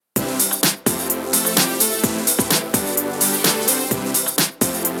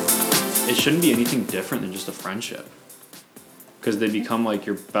shouldn't be anything different than just a friendship. Because they become like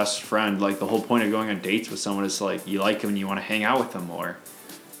your best friend. Like the whole point of going on dates with someone is like you like them and you want to hang out with them more.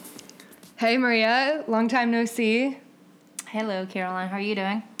 Hey Maria, long time no see. Hello, Caroline. How are you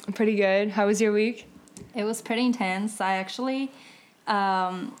doing? I'm pretty good. How was your week? It was pretty intense. I actually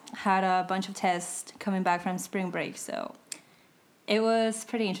had a bunch of tests coming back from spring break, so it was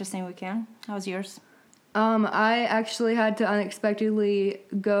pretty interesting weekend. How was yours? I actually had to unexpectedly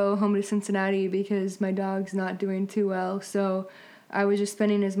go home to Cincinnati because my dog's not doing too well. So I was just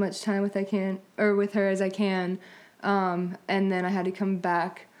spending as much time with her as I can, and then I had to come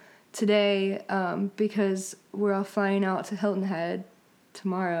back today because we're all flying out to Hilton Head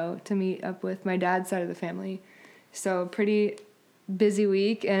tomorrow to meet up with my dad's side of the family. So pretty busy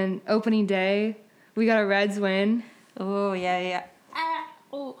week, and opening day we got a Reds win. Oh yeah.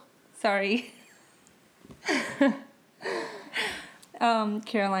 Oh, sorry.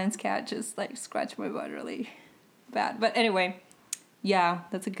 Caroline's cat just like scratched my butt really bad. But anyway, yeah,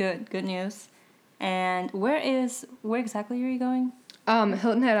 that's a good news. And where exactly are you going?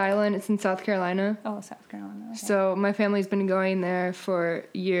 Hilton Head Island. It's in South Carolina. Oh, South Carolina. Okay. So my family's been going there for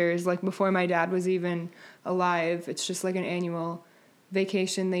years, like before my dad was even alive. It's just like an annual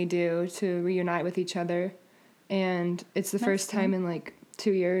vacation they do to reunite with each other. And it's the first time in like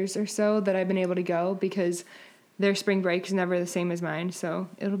 2 years or so that I've been able to go because their spring break is never the same as mine. So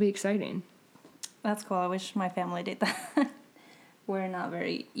it'll be exciting. That's cool. I wish my family did that. We're not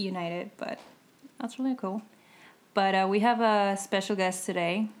very united, but that's really cool. But we have a special guest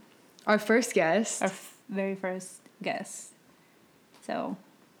today. Our first guest. Our very first guest. So,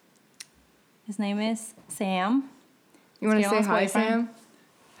 his name is Sam. You want to say hi, boyfriend. Sam?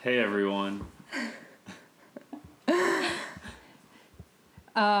 Hey everyone.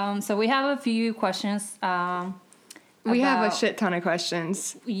 So we have a few questions. We have a shit ton of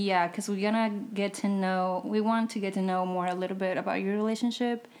questions. Yeah, because we want to get to know more a little bit about your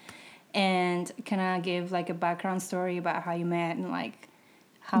relationship and kind of give like a background story about how you met and like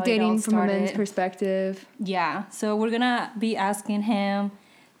how dating it all from a started. men's perspective. Yeah, so we're going to be asking him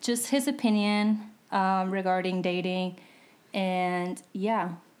just his opinion regarding dating. And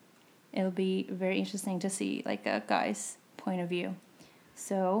yeah, it'll be very interesting to see like a guy's point of view.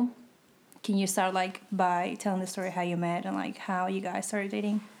 So, can you start like by telling the story how you met and like how you guys started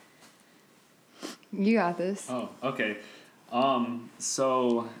dating? You got this. Oh, okay.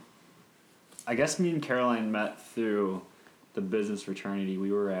 So I guess me and Caroline met through the business fraternity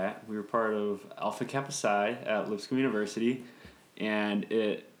we were at. We were part of Alpha Kappa Psi at Lipscomb University, and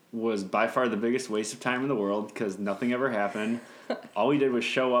it was by far the biggest waste of time in the world because nothing ever happened. All we did was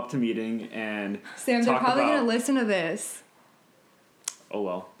show up to meeting and Sam, they're probably going to listen to this. Oh,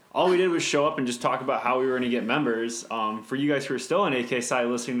 well. All we did was show up and just talk about how we were going to get members. For you guys who are still in AK Psi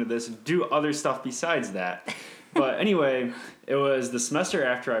listening to this, do other stuff besides that. But anyway, it was the semester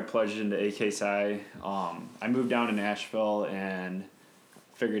after I pledged into AK Psi. I moved down to Nashville and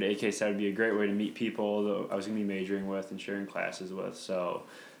figured AK Psi would be a great way to meet people that I was going to be majoring with and sharing classes with. So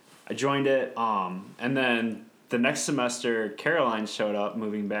I joined it. And then the next semester, Caroline showed up,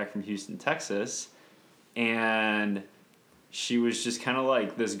 moving back from Houston, Texas. And she was just kind of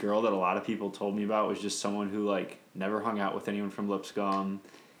like this girl that a lot of people told me about was just someone who like never hung out with anyone from Lipscomb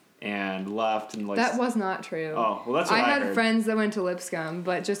and left and like... That was not true. Oh, well, that's what I had heard. friends that went to Lipscomb,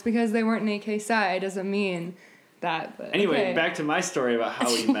 but just because they weren't in AK Psi doesn't mean that. But anyway, okay. Back to my story about how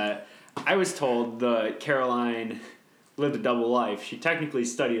we met. I was told that Caroline lived a double life. She technically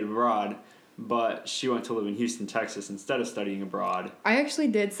studied abroad, but she went to live in Houston, Texas instead of studying abroad. I actually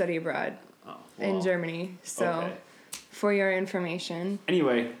did study abroad in Germany, so... Okay. For your information.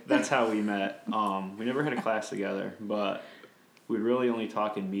 Anyway, that's how we met. We never had a class together, but we'd really only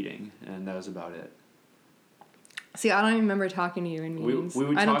talk in meeting, and that was about it. See, I don't even remember talking to you in meetings.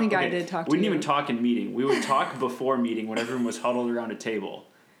 I don't think I did talk to you. We didn't even talk in meeting. We would talk before meeting when everyone was huddled around a table,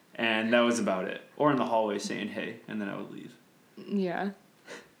 and that was about it. Or in the hallway saying, hey, and then I would leave. Yeah.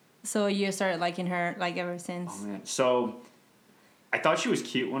 So you started liking her like ever since? Oh, man. So I thought she was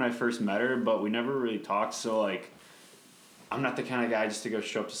cute when I first met her, but we never really talked, so like... I'm not the kind of guy just to go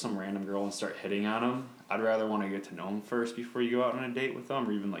show up to some random girl and start hitting on them. I'd rather want to get to know them first before you go out on a date with them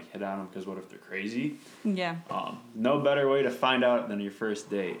or even like hit on them because what if they're crazy? Yeah. No better way to find out than your first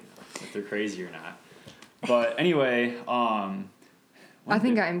date if they're crazy or not. But anyway, I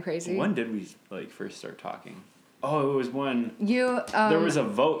think I'm crazy. When did we like first start talking? Oh, it was when there was a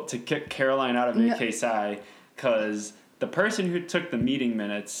vote to kick Caroline out of AK Psi because the person who took the meeting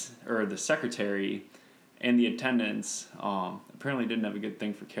minutes or the secretary and the attendance apparently didn't have a good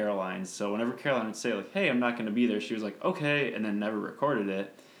thing for Caroline. So whenever Caroline would say, like, hey, I'm not going to be there, she was like, okay, and then never recorded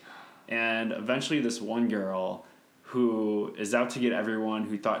it. And eventually this one girl who is out to get everyone,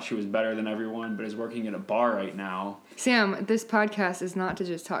 who thought she was better than everyone, but is working at a bar right now. Sam, this podcast is not to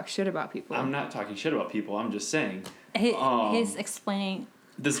just talk shit about people. I'm not talking shit about people. I'm just saying. He's explaining.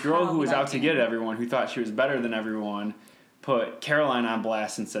 This girl who was out to get everyone, who thought she was better than everyone, put Caroline on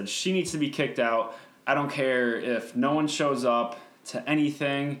blast and said she needs to be kicked out. I don't care if no one shows up to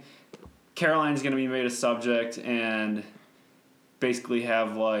anything. Caroline's going to be made a subject and basically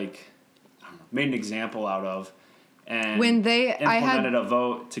have, like, made an example out of. And when they implemented a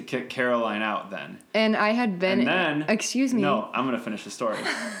vote to kick Caroline out then. And I had been... And then... Excuse me. No, I'm going to finish the story.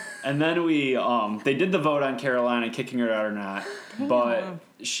 And then they did the vote on Caroline and kicking her out or not. But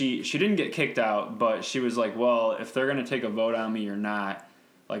she didn't get kicked out, but she was like, well, if they're going to take a vote on me or not,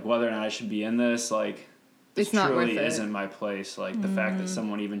 like, whether or not I should be in this, like, this it's not truly worth it. isn't my place. Like, the fact that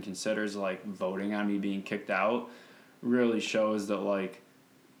someone even considers, like, voting on me being kicked out really shows that, like,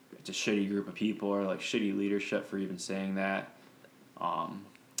 it's a shitty group of people or, like, shitty leadership for even saying that.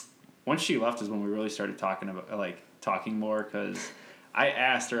 Once she left is when we really started talking more, because I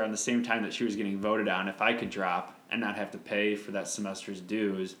asked her on the same time that she was getting voted on if I could drop and not have to pay for that semester's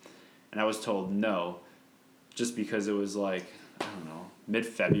dues, and I was told no, just because it was, like, I don't know,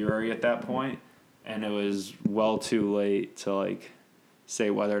 mid-February at that point, and it was well too late to, like, say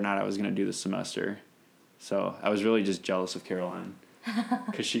whether or not I was going to do the semester. So I was really just jealous of Caroline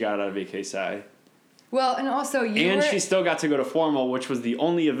because she got out of AK Sci. Well, and also she still got to go to formal, which was the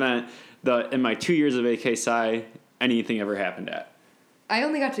only event that in my 2 years of AK Sci anything ever happened at. I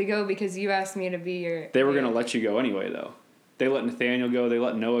only got to go because you asked me to be your... They were going to let you go anyway, though. They let Nathaniel go, they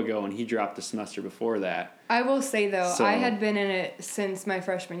let Noah go, and he dropped the semester before that. I will say, though, I had been in it since my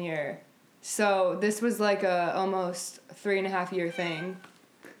freshman year. So this was like a almost 3.5-year thing.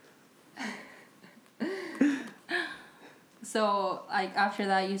 So, like, after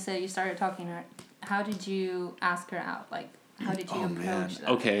that, you said you started talking to her. How did you ask her out? Like, how did you approach that?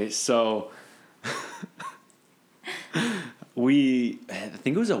 Okay, so I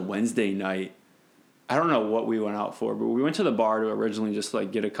think it was a Wednesday night. I don't know what we went out for, but we went to the bar to originally just,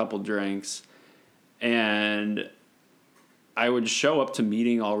 like, get a couple drinks. And I would show up to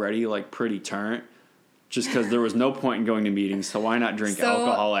meeting already, like, pretty turnt, just because there was no point in going to meetings, so why not drink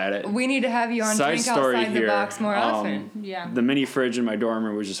alcohol at it? We need to have you on Drink Outside the Box more often. Yeah. The mini fridge in my dorm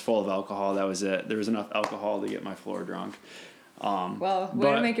room was just full of alcohol. That was it. There was enough alcohol to get my floor drunk. Well,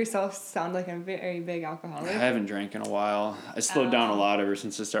 way to make yourself sound like a very big alcoholic. I haven't drank in a while. I slowed down a lot ever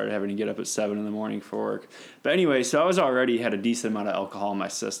since I started having to get up at 7 in the morning for work. But anyway, so I was already had a decent amount of alcohol in my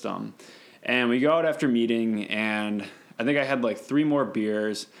system. And we go out after meeting, and I think I had like 3 more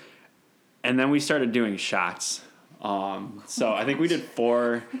beers. And then we started doing shots. So I think we did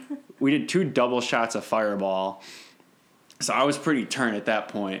 4. We did 2 double shots of Fireball. So I was pretty turnt at that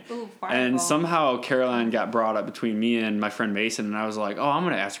point. Ooh, and somehow Caroline got brought up between me and my friend Mason, and I was like, oh, I'm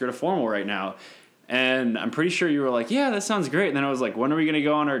going to ask her to formal right now. And I'm pretty sure you were like, yeah, that sounds great. And then I was like, when are we going to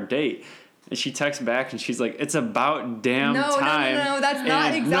go on our date? And she texts back, and she's like, it's about damn time. No, that's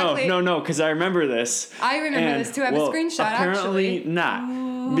not exactly. No, because I remember this. I remember this, too. I have a screenshot, apparently actually.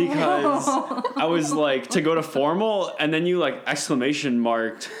 Not. Because I was like, to go to formal, and then you, like, exclamation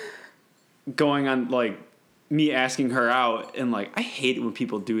marked going on, like, me asking her out, and, like, I hate it when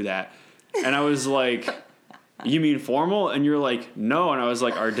people do that. And I was like, you mean formal? And you're like, no. And I was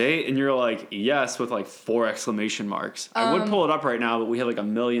like, our date? And you're like, yes, with, like, 4 exclamation marks. I would pull it up right now, but we had, like, a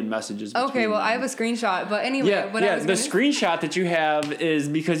million messages between Okay, well, them. I have a screenshot, but anyway. The screenshot that you have is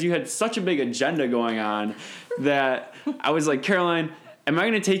because you had such a big agenda going on that I was like, Caroline, am I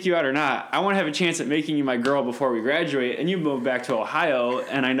going to take you out or not? I want to have a chance at making you my girl before we graduate, and you move back to Ohio,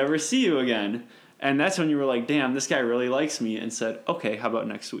 and I never see you again. And that's when you were like, damn, this guy really likes me, and said, okay, how about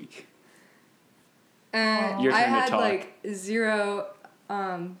next week? I had, like, 0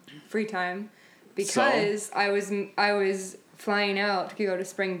 free time because I was flying out to go to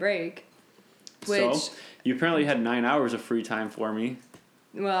spring break, which... So, you apparently had 9 hours of free time for me.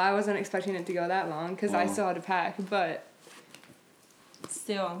 Well, I wasn't expecting it to go that long because I still had to pack, but...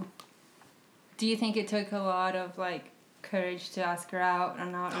 Still, do you think it took a lot of, like, courage to ask her out or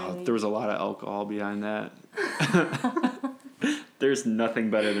not really? There was a lot of alcohol behind that. There's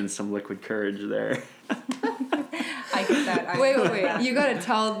nothing better than some liquid courage there. I get that. Wait. You gotta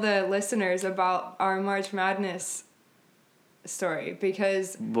tell the listeners about our March Madness story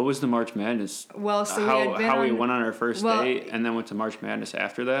because... What was the March Madness? Well, so we went on our first date and then went to March Madness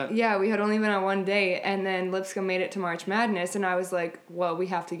after that? Yeah, we had only been on one date, and then Lipscomb made it to March Madness, and I was like, well, we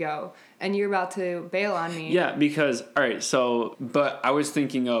have to go. And you're about to bail on me. Yeah, because, all right, so, but I was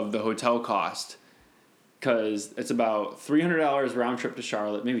thinking of the hotel cost. because it's about $300 round trip to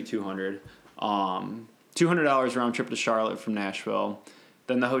Charlotte, maybe $200. $200 round trip to Charlotte from Nashville.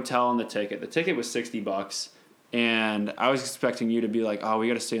 Then the hotel and the ticket. The ticket was $60, and I was expecting you to be like, "Oh, we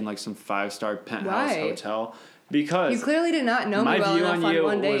got to stay in like some 5-star penthouse hotel," because you clearly did not know me well enough on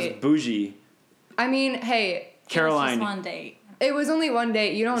one date. Was bougie. I mean, hey, Caroline. It was just one date. It was only one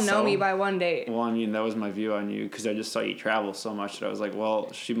date. You don't know me by one date. Well, I mean, that was my view on you because I just saw you travel so much that I was like,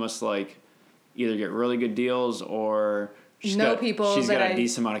 well, she must like either get really good deals or she's got a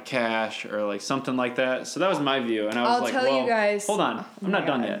decent amount of cash or like something like that. So that was my view, and I was like, well, you guys. Hold on, I'm not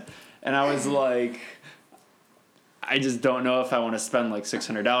done yet. And I was like, I just don't know if I want to spend like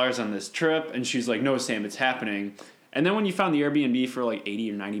 $600 on this trip. And she's like, no, Sam, it's happening. And then when you found the Airbnb for like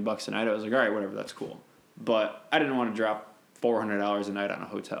 $80 or $90 a night, I was like, all right, whatever, that's cool. But I didn't want to drop $400 a night on a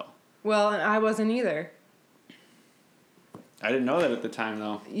hotel. Well, and I wasn't either. I didn't know that at the time,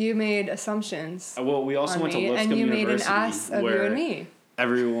 though. You made assumptions. Well, we also went to Lipscomb and you University, made an ass of you and me.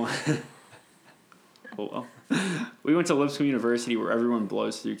 Everyone. Oh, well. We went to Lipscomb University where everyone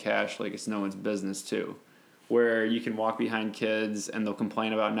blows through cash like it's no one's business, too. Where you can walk behind kids and they'll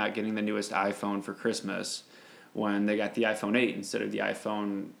complain about not getting the newest iPhone for Christmas when they got the iPhone 8 instead of the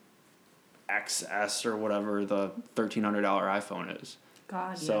iPhone XS or whatever the $1,300 iPhone is.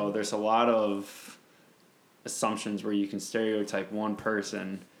 God, so yeah. There's a lot of assumptions where you can stereotype one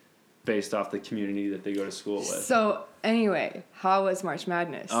person based off the community that they go to school with. So anyway, how was March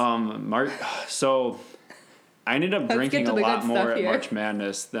Madness? So I ended up drinking a lot more at here. March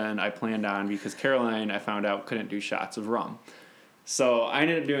Madness than I planned on because Caroline, I found out, couldn't do shots of rum. So I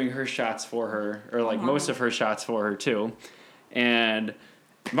ended up doing her shots for her, or like most of her shots for her too. And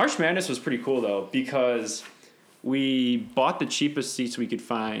March Madness was pretty cool though because we bought the cheapest seats we could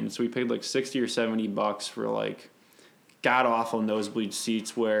find. So we paid like $60 or $70 for like god awful nosebleed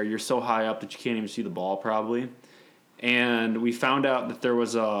seats where you're so high up that you can't even see the ball probably. And we found out that there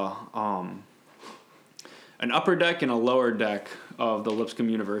was an upper deck and a lower deck of the Lipscomb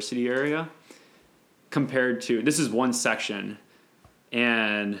University area compared to, this is one section,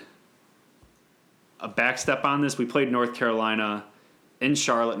 and a backstep on this, we played North Carolina in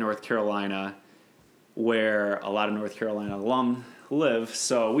Charlotte, North Carolina, where a lot of North Carolina alum live.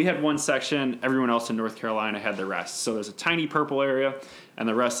 So we had one section, everyone else in North Carolina had the rest. So there's a tiny purple area, and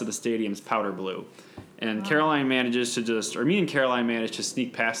the rest of the stadium's powder blue. And Caroline manages to me and Caroline managed to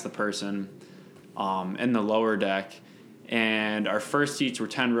sneak past the person in the lower deck. And our first seats were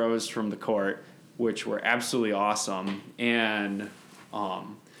 10 rows from the court, which were absolutely awesome. And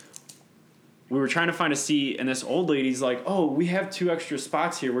we were trying to find a seat, and this old lady's like, oh, we have 2 extra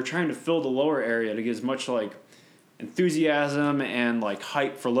spots here. We're trying to fill the lower area to get as much, like, enthusiasm and, like,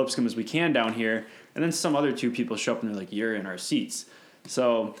 hype for Lipscomb as we can down here. And then some other 2 people show up, and they're like, you're in our seats.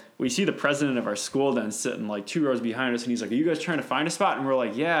 So we see the president of our school then sitting, like, 2 rows behind us, and he's like, are you guys trying to find a spot? And we're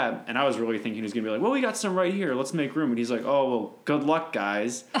like, yeah. And I was really thinking he was going to be like, well, we got some right here. Let's make room. And he's like, oh, well, good luck,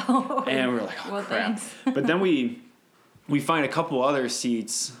 guys. Oh, and we're like, oh, well, crap. Thanks. But then we find a couple other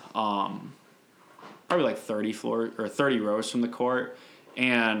seats, probably like 30 rows from the court,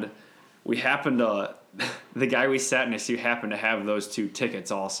 and we happened to, the guy we sat next to happened to have those 2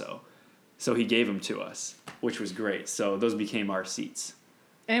 tickets also, so he gave them to us, which was great. So those became our seats.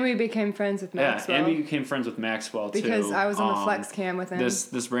 And we became friends with Maxwell. Yeah, and we became friends with Maxwell too. Because I was on the flex cam with him.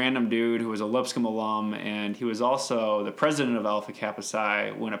 This random dude who was a Lipscomb alum, and he was also the president of Alpha Kappa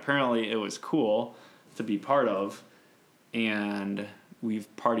Psi when apparently it was cool to be part of, and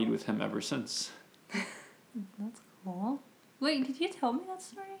we've partied with him ever since. That's cool. Wait, did you tell me that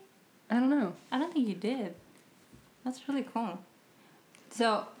story? I don't know. I don't think you did. That's really cool.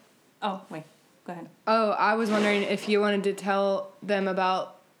 So, wait, go ahead. Oh, I was wondering if you wanted to tell them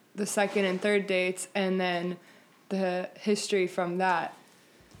about the second and third dates and then the history from that.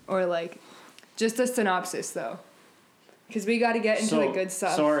 Or, like, just a synopsis, though. Because we got to get into the good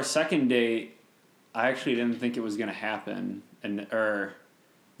stuff. So our second date, I actually didn't think it was going to happen. Or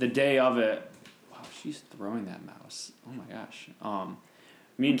the day of it, wow, she's throwing that mouse. Oh, my gosh.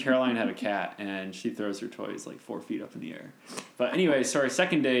 Me and Caroline have a cat, and she throws her toys like 4 feet up in the air. But anyway, so our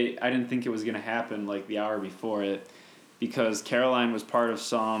second date, I didn't think it was going to happen like the hour before it because Caroline was part of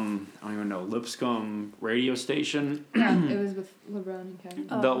some, I don't even know, Lipscomb radio station. Yeah, it was with LeBron and Kevin.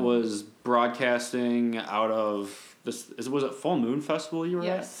 That was broadcasting out of, was it Full Moon Festival you were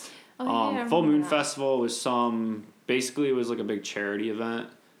Yes. at? Oh, yeah, Full Moon Festival was basically it was like a big charity event.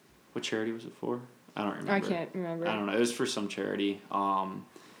 What charity was it for? I don't remember. I can't remember. I don't know. It was for some charity. All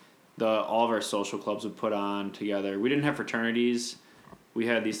of our social clubs would put on together. We didn't have fraternities. We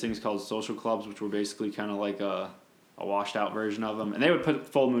had these things called social clubs, which were basically kind of like a washed out version of them. And they would put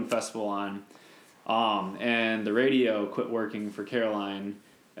Full Moon Festival on And the radio quit working for Caroline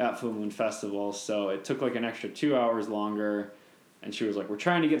at Full Moon Festival, so it took like an extra 2 hours longer. And she was like, we're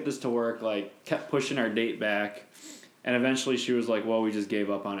trying to get this to work, like kept pushing our date back. And eventually she was like, well, we just gave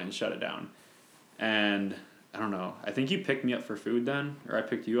up on it and shut it down. And I don't know. I think you picked me up for food then, or I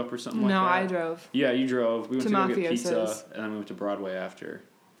picked you up or something like that. No, I drove. Yeah, you drove. We went to go get pizza, Mafioso's. and then we went to Broadway after.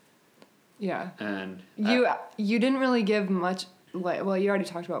 Yeah. And You didn't really give much. Well, you already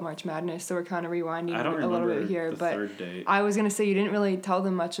talked about March Madness, so we're kind of rewinding I don't a little remember bit here. the But third date. I was gonna say you didn't really tell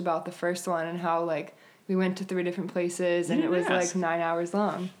them much about the first one and how like we went to 3 different places and it didn't was ask. like 9 hours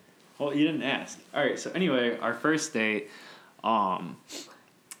long. Well, you didn't ask. All right, so anyway, our first date,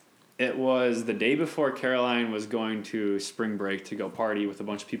 it was the day before Caroline was going to spring break to go party with a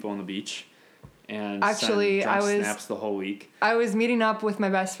bunch of people on the beach. And Actually, send I drunk was- snaps the whole week. I was meeting up with my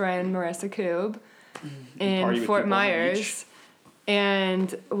best friend Marissa Koob Party in with Fort people on the Myers, beach?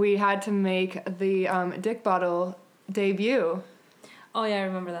 and we had to make the Dick Bottle debut. Oh yeah, I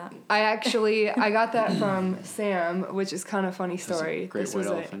remember that. I got that from Sam, which is kind of a funny That's a story. great This white was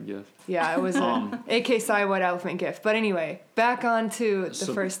elephant gift. Yeah, it was a AK Psy White Elephant gift. But anyway, back on to the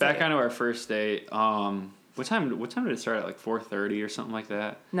So first back date. onto our first date. What time did it start at? Like 4:30 or something like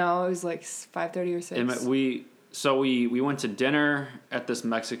that? No, it was like 5:30 or 6. And we went to dinner at this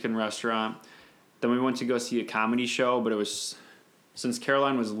Mexican restaurant. Then we went to go see a comedy show, but it was since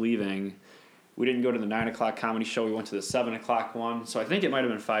Caroline was leaving, we didn't go to the 9:00 comedy show. We went to the 7:00 one. So I think it might have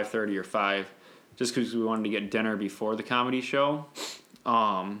been 5:30 or 5, just because we wanted to get dinner before the comedy show.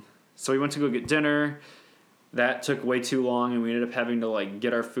 So we went to go get dinner. That took way too long, and we ended up having to like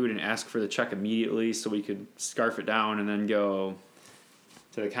get our food and ask for the check immediately so we could scarf it down and then go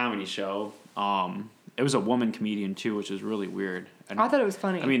to the comedy show. It was a woman comedian too, which is really weird. I thought it was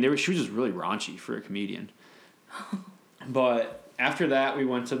funny. I mean, she was just really raunchy for a comedian. But after that, we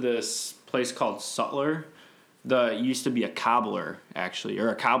went to this place called Sutler. It used to be a cobbler, actually, or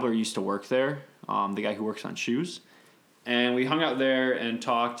a cobbler used to work there. The guy who works on shoes. And we hung out there and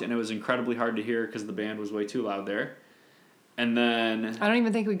talked, and it was incredibly hard to hear because the band was way too loud there. And then I don't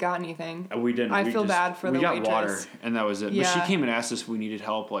even think we got anything. we didn't. I we feel bad for the We got waitress. water, and that was it. But she Yeah. came and asked us if we needed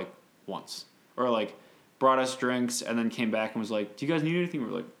help like once, or like brought us drinks, and then came back and was like, "Do you guys need anything?" We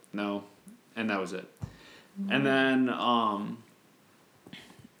were like, "No," and that was it. And then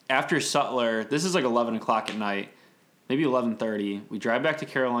after Sutler, this is like 11:00 at night, maybe 11:30. We drive back to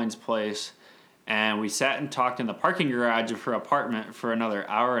Caroline's place, and we sat and talked in the parking garage of her apartment for another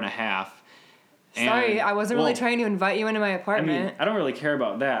hour and a half. Sorry, And- I wasn't really well, trying to invite you into my I apartment. mean, I don't really care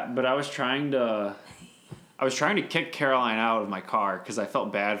about that, but I was trying to kick Caroline out of my car because I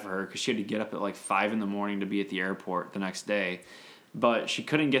felt bad for her because she had to get up at like 5 a.m. to be at the airport the next day, but she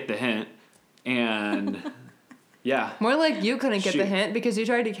couldn't get the hint, and yeah. More like you couldn't get She- the hint because you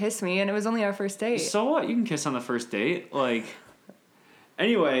tried to kiss me and it was only our first date. So what? You can kiss on the first date, like.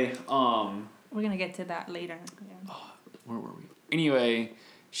 Anyway, We're gonna get to that later. Yeah. where were we? Anyway,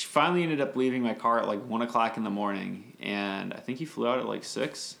 she finally ended up leaving my car at like 1:00 in the morning, and I think you flew out at like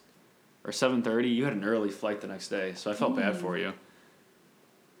 6 or 7:30. You had an early flight the next day, so I felt bad for you.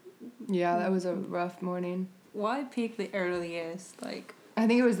 Yeah, that was a rough morning. Why pick the earliest? Like, I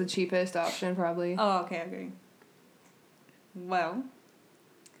think it was the cheapest option, probably. oh, okay. Well,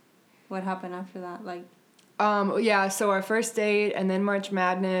 what happened after that? Like, Yeah, so our first date, and then March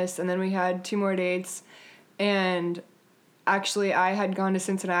Madness, and then we had 2 more dates. And actually, I had gone to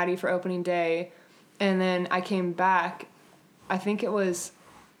Cincinnati for opening day, and then I came back. I think it was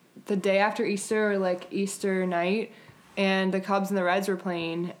the day after Easter or like Easter night, and the Cubs and the Reds were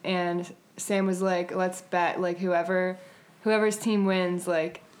playing, and Sam was like, let's bet, like whoever's team wins,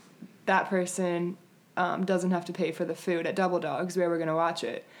 like that person doesn't have to pay for the food at Double Dogs where we're gonna watch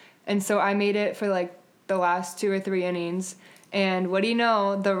it. And so I made it for like the last 2 or 3 innings, and what do you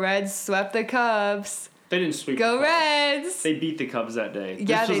know, the Reds swept the Cubs. They didn't sweep. Go the Cubs. Reds! They beat the Cubs that day.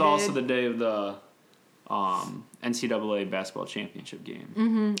 Yeah, This was they also did. the day of the NCAA basketball championship game.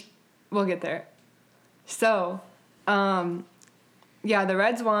 Mm-hmm. We'll get there. So, yeah, the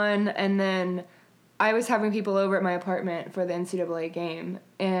Reds won, and then I was having people over at my apartment for the NCAA game,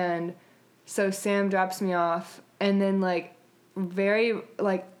 and so Sam drops me off, and then, like, very,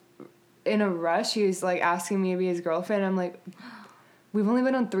 like, in a rush, he was, like, asking me to be his girlfriend. I'm like, we've only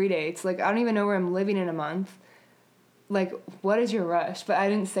been on 3 dates. Like, I don't even know where I'm living in a month. Like, what is your rush? But I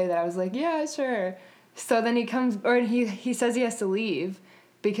didn't say that. I was like, yeah, sure. So then he comes, or he says he has to leave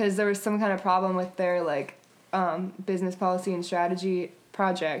because there was some kind of problem with their, like, business policy and strategy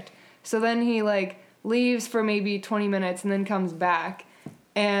project. So then he, like, leaves for maybe 20 minutes and then comes back.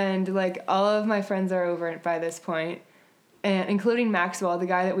 And, like, all of my friends are over by this point. and including Maxwell, the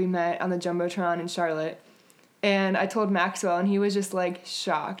guy that we met on the Jumbotron in Charlotte. And I told Maxwell, and he was just, like,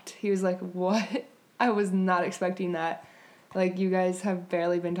 shocked. He was like, what? I was not expecting that. Like, you guys have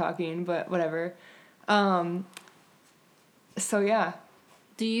barely been talking, but whatever. So, yeah.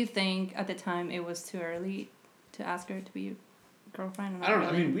 Do you think at the time it was too early to ask her to be your girlfriend? Or not I don't know.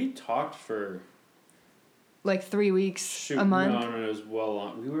 I really? mean, we talked for Like 3 weeks, a month. No, it was well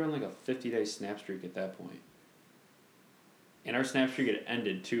long. We were on like a 50-day snap streak at that point. And our snap streak had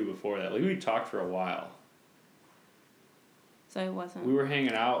ended too before that. Like we talked for a while. So it wasn't. We were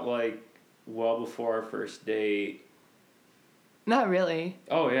hanging out like well before our first date. Not really.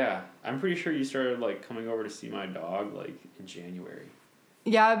 Oh yeah, I'm pretty sure you started like coming over to see my dog like in January.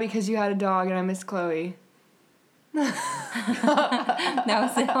 Yeah, because you had a dog and I miss Chloe. That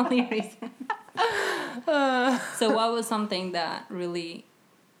was the only reason. So what was something that really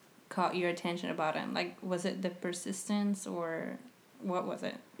caught your attention about him? Like, was it the persistence or what was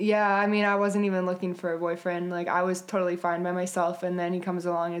it? Yeah, I mean, I wasn't even looking for a boyfriend. Like, I was totally fine by myself, and then he comes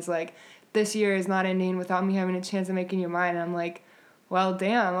along and is like, this year is not ending without me having a chance of making you mine. And I'm like, well,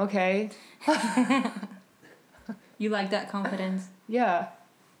 damn, okay. You like that confidence? Yeah.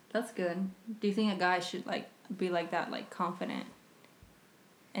 That's good. Do you think a guy should like be like that, like confident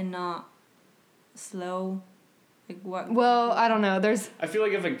and not slow? Like what? Well, I don't know. I feel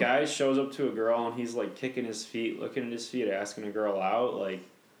like if a guy shows up to a girl and he's like kicking his feet, looking at his feet, asking a girl out, like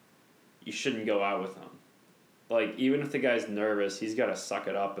you shouldn't go out with him. Like even if the guy's nervous, he's got to suck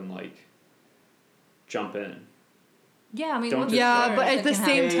it up and like jump in. Yeah, I mean, Don't what's just Yeah, the but worst at that the can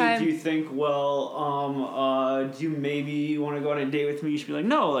same happen? time- Do you think, do you maybe want to go on a date with me? You should be like,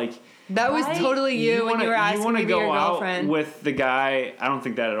 no, like that was Right? totally you when you were asking wanna me to be go your out girlfriend. with the guy. I don't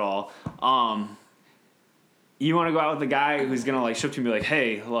think that at all. You want to go out with the guy who's gonna like show up to you and be like,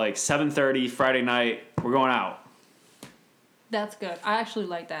 hey, like 7:30 Friday night, we're going out. That's good. I actually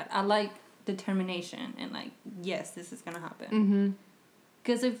like that. I like determination and like, yes, this is gonna happen. Mm-hmm.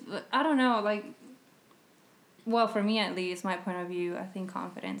 Because if I don't know, like, well, for me at least, my point of view, I think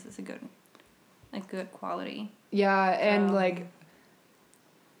confidence is a good quality. Yeah, and Um, like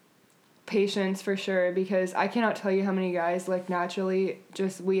patience for sure, because I cannot tell you how many guys like naturally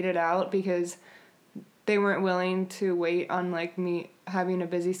just weeded out because they weren't willing to wait on like me having a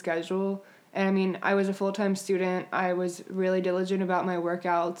busy schedule. And I mean, I was a full-time student. I was really diligent about my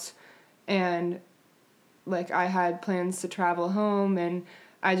workouts, and like I had plans to travel home, and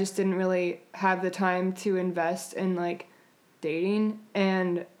I just didn't really have the time to invest in like dating.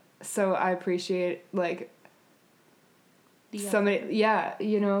 And so I appreciate like somebody, yeah,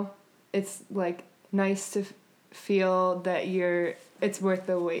 you know, it's like nice to feel that it's worth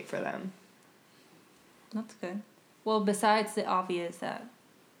the wait for them. That's good. Well, besides the obvious that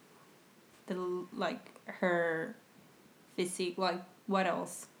her physique, like what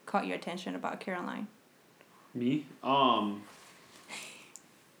else caught your attention about Caroline? Me?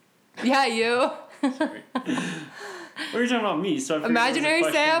 Yeah, you. Sorry. What are you talking about me? So I figured it was a Imaginary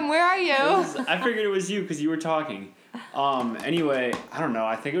question. Sam, where are you? I figured it was you because you were talking. Anyway, I don't know.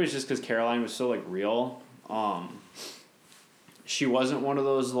 I think it was just because Caroline was so like real. She wasn't one of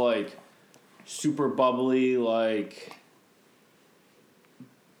those like super bubbly like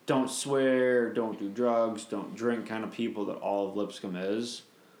don't swear, don't do drugs, don't drink kind of people that all of Lipscomb is.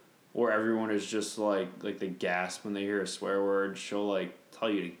 Where everyone is just like they gasp when they hear a swear word. She'll like tell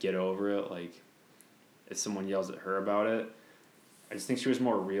you to get over it, like if someone yells at her about it. I just think she was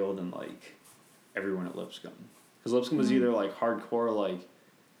more real than like everyone at Lipscomb. Because Lipscomb was either like hardcore like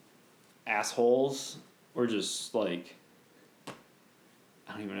assholes or just like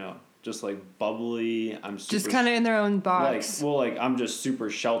I don't even know. Just like bubbly, I'm super Just kind of in their own box. I'm just super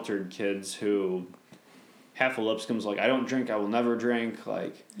sheltered kids who half of Lipscomb's like, I don't drink, I will never drink.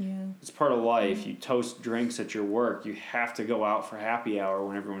 Like, Yeah. it's part of life. You toast drinks at your work. You have to go out for happy hour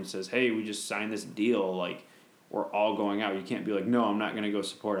when everyone says, hey, we just signed this deal. Like, we're all going out. You can't be like, no, I'm not going to go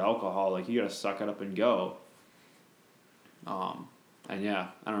support alcohol. Like, you got to suck it up and go. And yeah,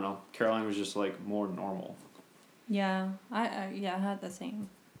 I don't know. Caroline was just like more normal. Yeah, I had the same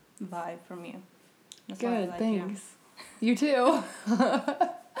vibe from you. That's why I Good, like thanks. You too.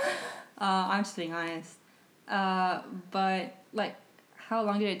 I'm just being honest. But like, how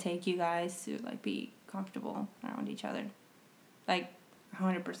long did it take you guys to like be comfortable around each other? Like,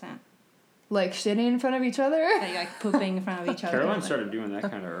 100%. Like shitting in front of each other? Like pooping in front of each other. Caroline like- started doing that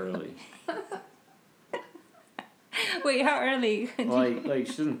kind of early. Wait, how early? like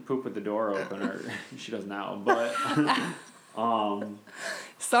she doesn't poop with the door open, or she does now, but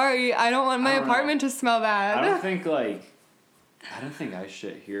Sorry, I don't want my I don't know. apartment to smell bad. I don't think I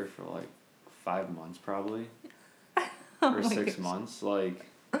shit here for like 5 months probably. or my 6 gosh. months. Like,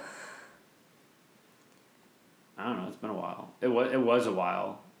 I don't know. It's been a while. It was a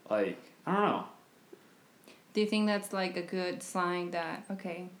while. Like, I don't know. Do you think that's like a good sign that,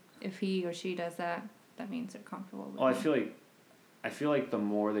 okay, if he or she does that, that means they're comfortable with Well, it? I feel like the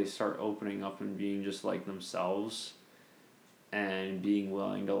more they start opening up and being just like themselves and being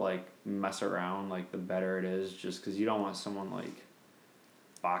willing to like mess around, like the better it is, just because you don't want someone like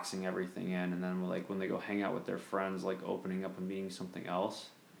boxing everything in and then like when they go hang out with their friends, like opening up and being something else,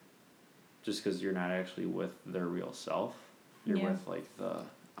 just because you're not actually with their real self. You're Yeah. with like the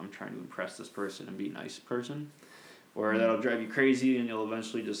I'm trying to impress this person and be a nice person, or that'll drive you crazy and you'll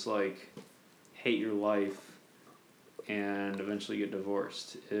eventually just like hate your life and eventually get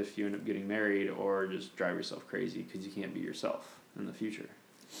divorced if you end up getting married, or just drive yourself crazy because you can't be yourself in the future.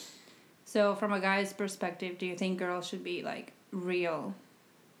 So from a guy's perspective, do you think girls should be like real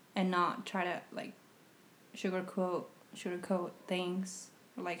and not try to like sugarcoat things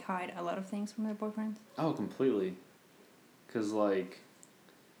or like hide a lot of things from their boyfriends? Oh, completely. Because, like,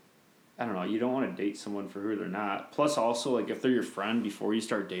 I don't know, you don't want to date someone for who they're not. Plus, also, like, if they're your friend before you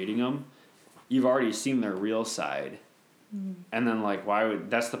start dating them, you've already seen their real side. And then, like,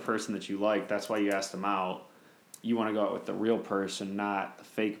 that's the person that you like. That's why you asked them out. You want to go out with the real person, not the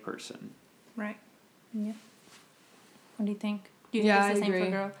fake person. Right. Yeah. What do you think? Do you Yeah, think it's the I same agree,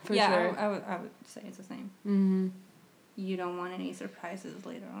 for girls? for Yeah, sure. I would say it's the same. Mm-hmm. You don't want any surprises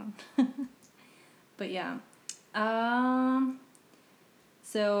later on. But yeah.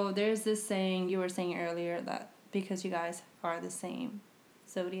 So there's this saying you were saying earlier that because you guys are the same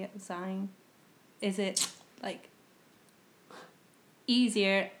zodiac sign, is it like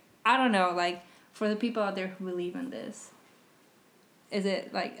easier? I don't know, like for the people out there who believe in this, is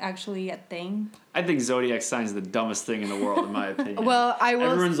it like actually a thing? I think zodiac sign is the dumbest thing in the world, in my opinion. Well, I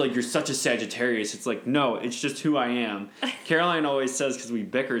will. Everyone's like, you're such a Sagittarius. It's like, no, it's just who I am. Caroline always says because we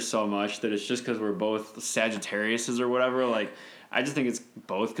bicker so much that it's just because we're both Sagittariuses or whatever. Like, I just think it's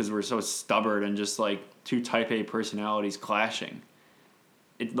both because we're so stubborn and just like two type A personalities clashing.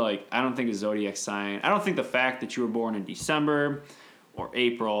 It like I don't think a zodiac sign. I don't think the fact that you were born in December or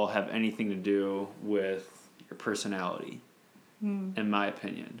April have anything to do with your personality, in my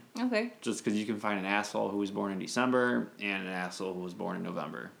opinion. Okay. Just because you can find an asshole who was born in December and an asshole who was born in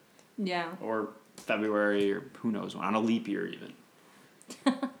November. Yeah. Or February or who knows when, on a leap year even.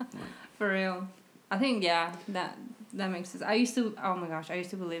 For real. I think, yeah, that makes sense. I used to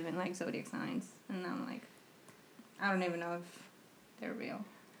believe in like zodiac signs. And I'm like, I don't even know if they're real.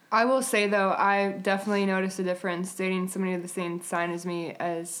 I will say though, I definitely noticed a difference dating somebody the same sign as me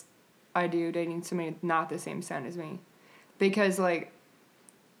as I do dating somebody not the same sign as me. Because like,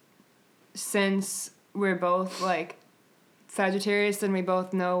 since we're both like Sagittarius and we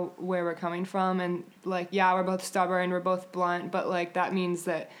both know where we're coming from, and like, yeah, we're both stubborn, we're both blunt, but like that means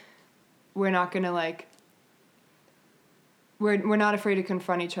that we're not gonna like we're not afraid to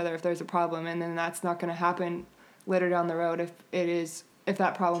confront each other if there's a problem, and then that's not gonna happen later down the road if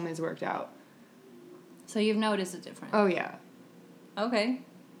that problem is worked out. So you've noticed a difference. Oh yeah. Okay.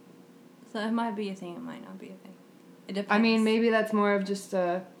 So it might be a thing, it might not be a thing. It depends. I mean, maybe that's more of just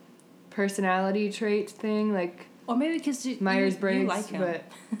a personality trait thing, like or maybe because you Myers-Briggs, like him. but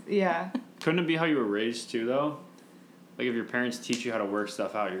yeah. Couldn't it be how you were raised too, though? Like if your parents teach you how to work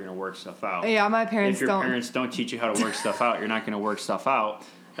stuff out, you're gonna work stuff out. Yeah, my parents If your don't. parents don't teach you how to work stuff out, you're not gonna work stuff out.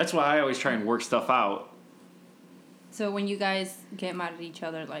 That's why I always try and work stuff out. So when you guys get mad at each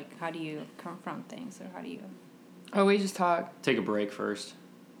other, like, how do you confront things, or how do you? Oh, we just talk. Take a break first.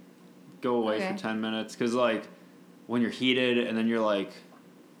 Go away Okay. for 10 minutes. Because, like, when you're heated and then you're like,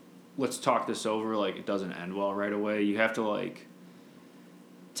 let's talk this over, like, it doesn't end well right away. You have to, like,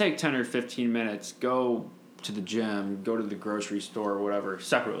 take 10 or 15 minutes, go to the gym, go to the grocery store, or whatever,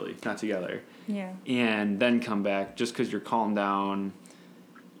 separately, not together. Yeah. And then come back just because you're calmed down.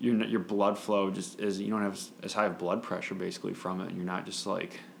 Your blood flow just is, you don't have as high of blood pressure basically from it, and you're not just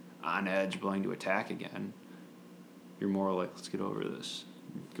like on edge, willing to attack again. You're more like, let's get over this,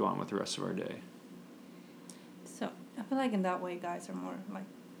 go on with the rest of our day. So I feel like in that way, guys are more like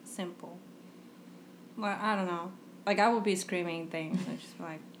simple. Well, I don't know. Like I would be screaming things, and just be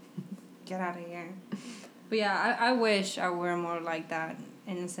like, get out of here. But yeah, I wish I were more like that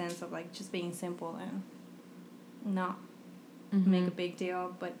in the sense of like just being simple and not make a big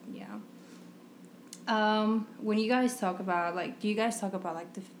deal. But yeah. When you guys talk about like, do you guys talk about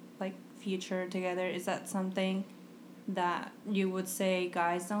like the future together? Is that something that you would say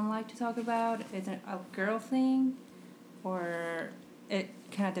guys don't like to talk about? Is it a girl thing, or it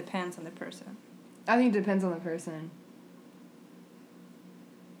kind of depends on the person? I think it depends on the person.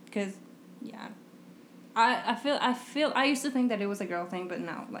 Because, yeah. I feel I used to think that it was a girl thing, but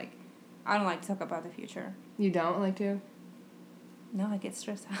now like I don't like to talk about the future. You don't like to? No, I get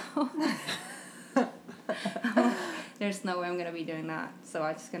stressed out. There's no way I'm gonna be doing that, so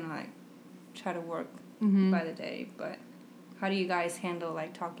I'm just gonna like try to work by the day. But how do you guys handle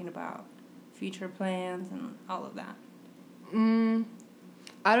like talking about future plans and all of that?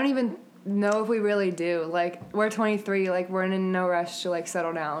 I don't even know if we really do. Like, we're 23, like, we're in no rush to, like,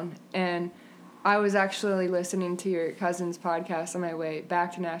 settle down. And I was actually listening to your cousin's podcast on my way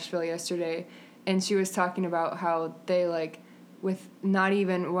back to Nashville yesterday, and she was talking about how they, like, with not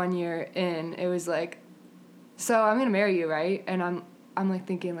even 1 year in, it was like, so I'm going to marry you, right? And I'm, like,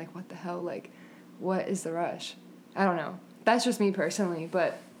 thinking, like, what the hell? Like, what is the rush? I don't know. That's just me personally,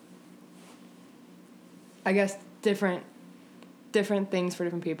 but I guess different things for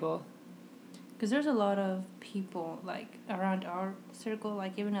different people. Because there's a lot of people, like, around our circle,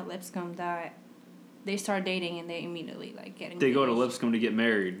 like, even at Lipscomb, that they start dating and they immediately, like, get engaged. They go to Lipscomb to get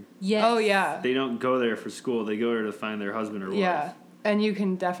married. Yes. Oh, yeah. They don't go there for school. They go there to find their husband or wife. Yeah. And you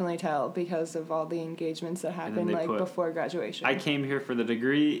can definitely tell because of all the engagements that happen, they like, put, before graduation. I came here for the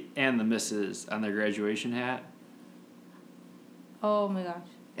degree and the missus on their graduation hat. Oh, my gosh.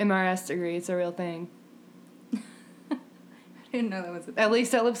 MRS degree, it's a real thing. I didn't know that was a thing. At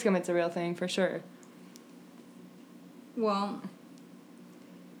least at Lipscomb, it's a real thing, for sure. Well,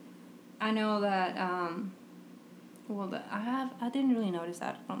 I know that, I didn't really notice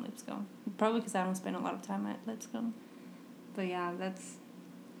that from Lipscomb. Probably because I don't spend a lot of time at Lipscomb. But yeah, it's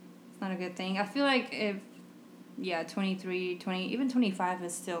not a good thing. I feel like 23, 20, even 25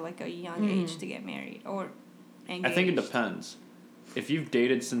 is still like a young age to get married or engaged. I think it depends. If you've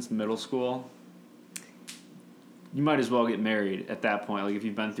dated since middle school, you might as well get married at that point. Like, if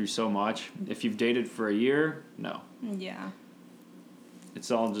you've been through so much. If you've dated for a year, no. Yeah.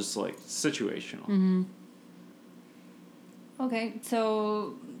 It's all just, like, situational. Mm-hmm. Okay,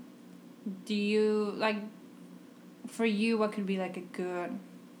 so do you, like, for you, what could be, like, a good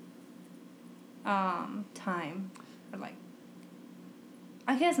time? Or, like,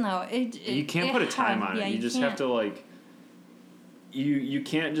 I guess no. You can't put a time on it. You just have to, like... You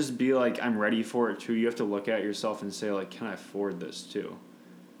can't just be like, I'm ready for it too. You have to look at yourself and say, like, can I afford this too?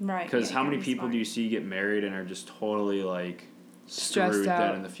 Right. Because how many people do you see get married and are just totally, like, screwed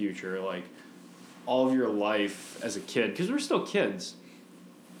then in the future? Like, all of your life as a kid, because we're still kids,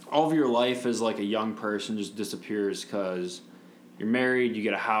 all of your life as, like, a young person just disappears because you're married, you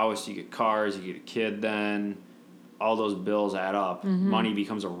get a house, you get cars, you get a kid then. All those bills add up. Mm-hmm. Money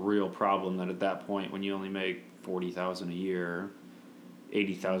becomes a real problem then at that point when you only make $40,000 a year.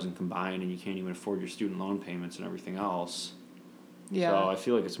 80,000 combined, and you can't even afford your student loan payments and everything else. Yeah. So I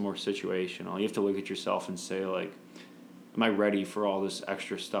feel like it's more situational. You have to look at yourself and say, like, am I ready for all this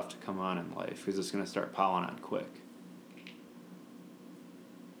extra stuff to come on in life? Because it's going to start piling on quick.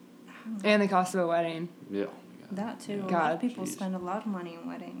 And the cost of a wedding. Yeah. That too. God, a lot of people spend a lot of money on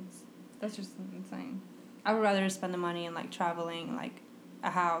weddings. That's just insane. I would rather spend the money in, like, traveling, like, a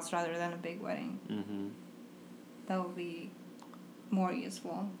house rather than a big wedding. Mm-hmm. That would be more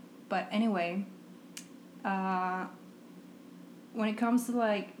useful. But anyway, when it comes to,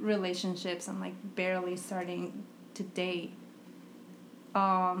 like, relationships, I'm, like, barely starting to date.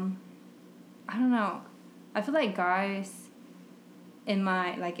 I don't know. I feel like guys, in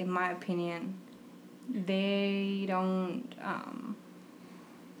my opinion, they don't,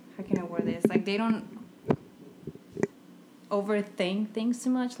 how can I word this? Like, they don't overthink things too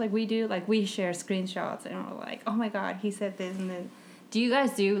much like we do. Like, we share screenshots and we're like, oh my god, he said this and then. Do you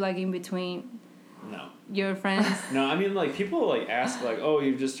guys do, like, in between? No. Your friends? No, I mean, like, people, like, ask, like, oh,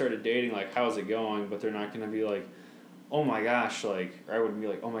 you've just started dating, like, how's it going? But they're not going to be like, oh my gosh, like, or I wouldn't be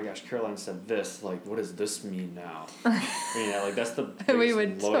like, oh my gosh, Caroline said this, like, what does this mean now? Yeah, like, that's the biggest we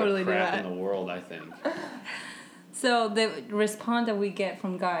would load totally of crap do that in the world, I think. So the response that we get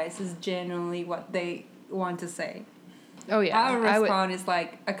from guys is genuinely what they want to say. Oh, yeah. Our response is,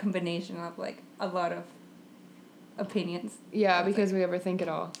 like, a combination of, like, a lot of opinions. Yeah, because we overthink it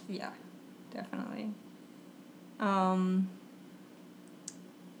all. Yeah, definitely.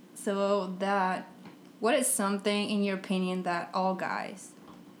 So what is something in your opinion that all guys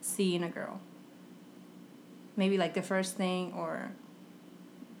see in a girl? Maybe, like, the first thing or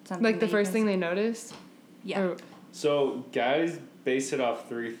something. Like the first thing they notice? Yeah. Or, so guys base it off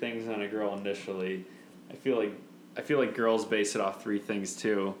 3 things on a girl initially. I feel like girls base it off 3 things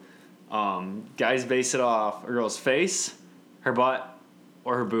too. Guys base it off a girl's face, her butt,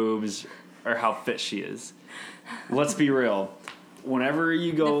 or her boobs, or how fit she is. Let's be real. Whenever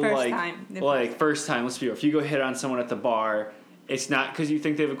you go, first time, let's be real. If you go hit on someone at the bar, it's not because you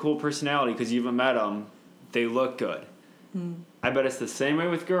think they have a cool personality because you haven't met them. they look good. I bet it's the same way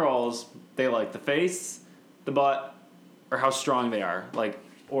with girls. They like the face, the butt, or how strong they are, like,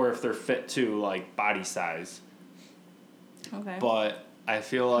 or if they're fit too, like body size. Okay. But I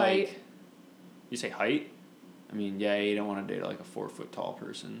feel like Height. you say height. I mean, yeah, you don't want to date like a 4 foot tall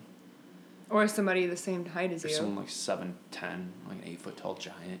person Or somebody the same height as or you. someone like 7'10", like an 8 foot tall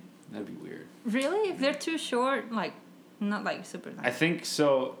giant. That'd be weird. Really? If they're too short, like, not like super I nice. think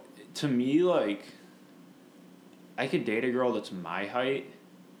so. To me, like, I could date a girl that's my height,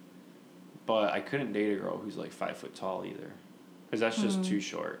 but I couldn't date a girl who's like 5 foot tall either, because that's just too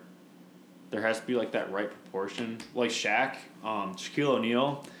short. There has to be like that right proportion. Like Shaq, Shaquille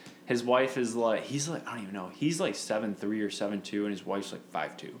O'Neal, his wife is like, he's like, I don't even know, he's like 7'3" or 7'2", and his wife's like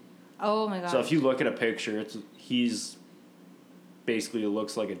 5'2". Oh my god. So if you look at a picture, he's basically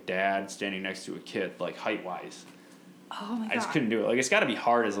looks like a dad standing next to a kid, like height wise. Oh my god. I just couldn't do it. Like, it's got to be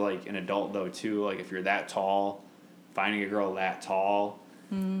hard as like an adult though too. Like, if you're that tall, finding a girl that tall,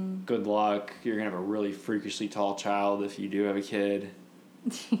 good luck. You're gonna have a really freakishly tall child if you do have a kid,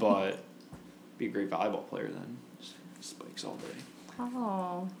 but be a great volleyball player then. Just spikes all day.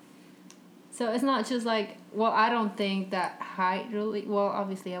 Oh. So it's not just like, well, I don't think that height really, well,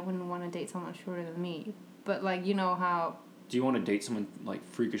 obviously I wouldn't want to date someone shorter than me, but like, you know how. Do you want to date someone like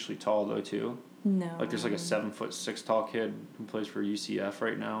freakishly tall though too? No. Like, there's like a 7'6" tall kid who plays for UCF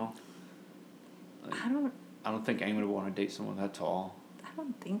right now. Like, I don't think anyone would want to date someone that tall. I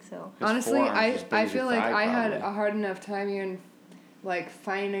don't think so. His Honestly, forearm's I as big I as your feel like thigh, I had probably. a hard enough time even, like,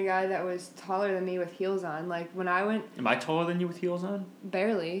 finding a guy that was taller than me with heels on. Like, when I went, Am I taller than you with heels on?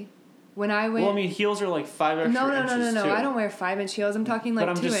 barely. When I went... Well, I mean, heels are like 5 extra no, inches no. too. I don't wear 5-inch heels. I'm talking like But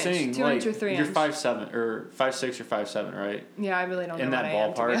I'm 2 just inch. saying, 2 like, inch or 3 you're inch. 5'7", or 5'6" or 5'7", right? Yeah, I really don't know In what that I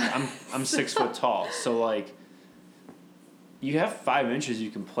am, to be ballpark, honest. I'm 6 foot tall, so like, you have 5 inches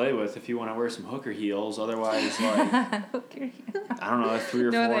you can play with if you want to wear some hooker heels. Otherwise, like, Okay. I don't know, 3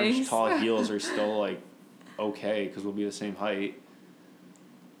 or No 4 inch thanks. tall heels are still like okay because we'll be the same height.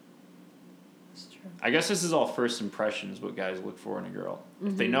 It's true. I guess this is all first impressions. What guys look for in a girl.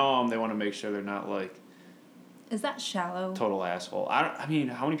 If they know them, they want to make sure they're not like Is that shallow? total asshole. I mean,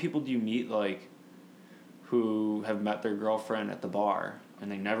 how many people do you meet like who have met their girlfriend at the bar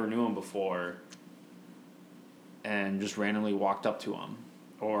and they never knew him before and just randomly walked up to him?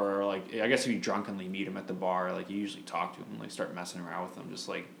 Or like, I guess if you drunkenly meet him at the bar, like, you usually talk to him and like start messing around with him, just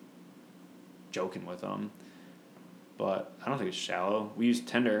like joking with him. But I don't think it's shallow. We use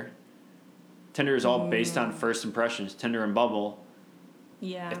Tinder. Tinder is all based on first impressions. Tinder and Bumble.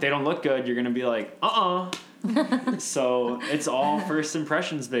 Yeah. If they don't look good, you're gonna be like, So it's all first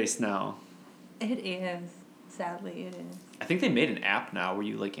impressions based now. It is. Sadly, it is. I think they made an app now where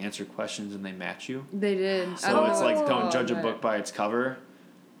you like answer questions and they match you. They did. I So don't it's know like, what don't called, judge a but- book by its cover.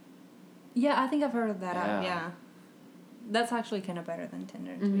 Yeah, I think I've heard of that app. Yeah. Yeah. That's actually kind of better than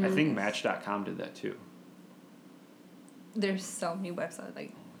Tinder. to Mm-hmm. be I think honest. Match.com did that too. There's so many websites,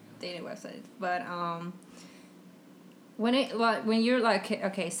 like dating websites, but when you're like,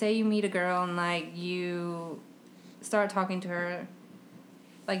 okay, say you meet a girl and like you start talking to her,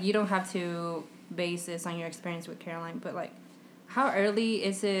 like, you don't have to base this on your experience with Caroline, but like, how early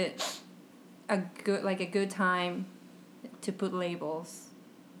is it a good time to put labels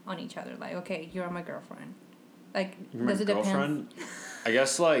on each other? Like, okay, you're my girlfriend. Like, You're my does it depend? girlfriend? I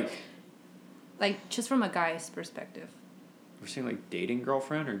guess like, Like, just from a guy's perspective. we're saying like dating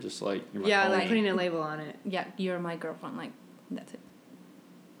girlfriend or just like you're my Yeah, homie? like putting a label on it. Yeah, you're my girlfriend. Like, that's it.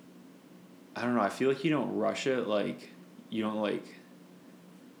 I don't know. I feel like you don't rush it. Like, you don't like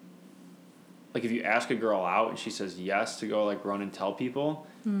if you ask a girl out and she says yes to go like run and tell people.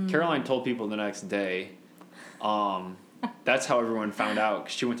 Caroline told people the next day. That's how everyone found out,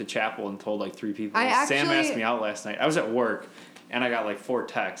 'cause she went to chapel and told like 3 people. I Sam actually- asked me out last night. I was at work and I got like 4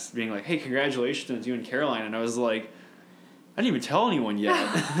 texts being like, "Hey, congratulations, you and Caroline." And I was like, I didn't even tell anyone yet.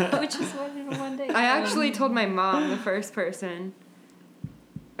 Which is one day. I actually told my mom, the first person.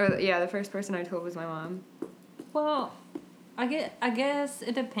 The first person I told was my mom. Well, I guess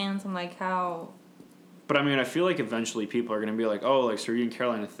it depends on like how. But I mean, I feel like eventually people are going to be like, "Oh, like, so you and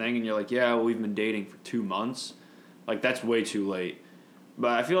Caroline a thing?" And you're like, "Yeah, well, we've been dating for 2 months." Like, that's way too late.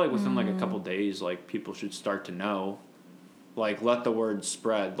 But I feel like within like a couple days, like, people should start to know. Like, let the word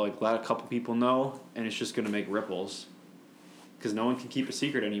spread. Like, let a couple people know, and it's just going to make ripples. Because no one can keep a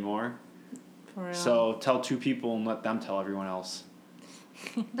secret anymore. For real. So tell 2 people and let them tell everyone else.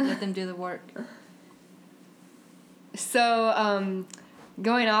 Let them do the work. So,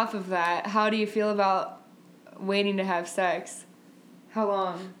 going off of that, how do you feel about waiting to have sex? How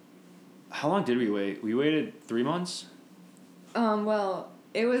long? How long did we wait? We waited 3 months? Well,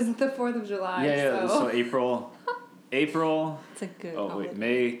 It was the 4th of July. Yeah. So, So April. It's a good Oh holiday. wait,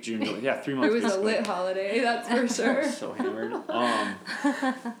 May, June, July. Yeah, 3 it months. was a basically. lit holiday, that's for sure. So hammered.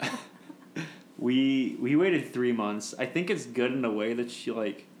 We waited 3 months. I think it's good in a way that she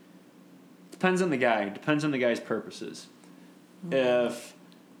like. Depends on the guy. Depends on the guy's purposes. If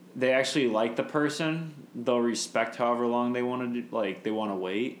they actually like the person, they'll respect however long they want to they want to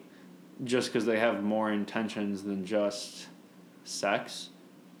wait, just because they have more intentions than just sex.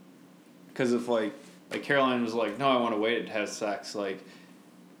 Because if like Caroline was like, no, I want to wait to have sex. Like,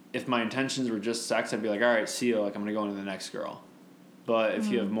 if my intentions were just sex, I'd be like, all right, see you. Like, I'm gonna go into the next girl. But if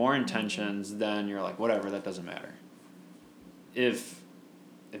you have more intentions, then you're like, whatever, that doesn't matter.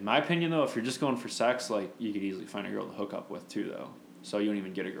 In my opinion, though, if you're just going for sex, like, you could easily find a girl to hook up with, too, though. So you don't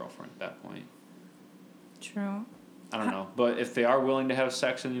even get a girlfriend at that point. True. I don't know. But if they are willing to have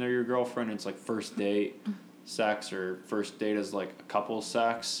sex and they're your girlfriend, it's like first date sex, or first date is like a couple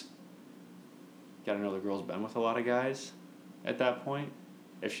sex. Gotta know the girl's been with a lot of guys at that point,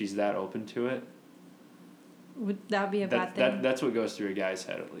 if she's that open to it. Would that be a bad thing? That's what goes through a guy's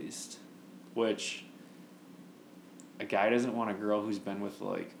head, at least. Which, a guy doesn't want a girl who's been with,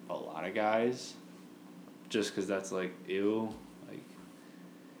 like, a lot of guys, just because that's, like, ew. Like,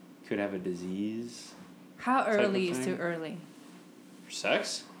 could have a disease. How type of early is thing. too early? For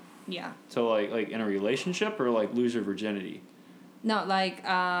sex? Yeah. So, like in a relationship, or, like, lose your virginity? No, like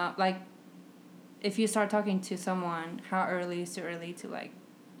if you start talking to someone, how early is too early to like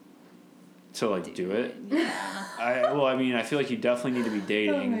To, like, do it? Yeah. I mean, I feel like you definitely need to be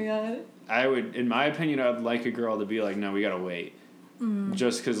dating. Oh my god. I would, in my opinion, I'd like a girl to be like, no, we gotta wait.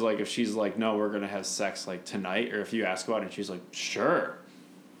 Just because, like, if she's like, no, we're gonna have sex, like, tonight, or if you ask about it and she's like, sure,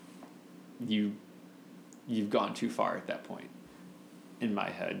 you've gone too far at that point, in my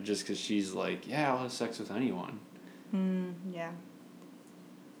head, just because she's like, yeah, I'll have sex with anyone. Yeah.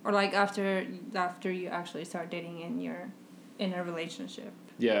 Or like after you actually start dating and you're in a relationship.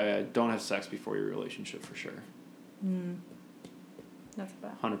 Yeah, don't have sex before your relationship, for sure. That's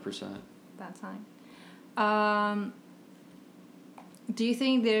bad. 100%. Bad sign. Do you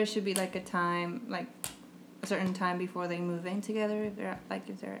think there should be like a time, like a certain time before they move in together, if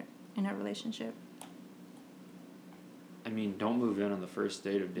they're in a relationship? I mean, don't move in on the first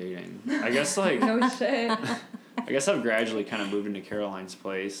date of dating. I guess, like, No shit. I guess I've gradually kind of moved into Caroline's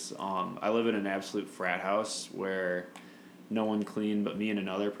place. I live in an absolute frat house where no one clean but me and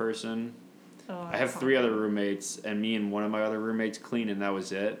another person. Oh, I have 3 other roommates, and me and one of my other roommates clean, and that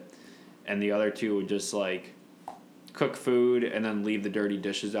was it. And the other 2 would just, like, cook food and then leave the dirty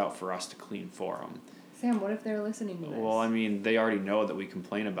dishes out for us to clean for them. Sam, what if they're listening to this? Well, I mean, they already know that we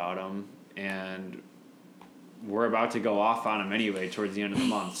complain about them, and we're about to go off on them anyway towards the end of the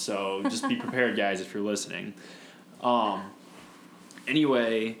month. So just be prepared, guys, if you're listening.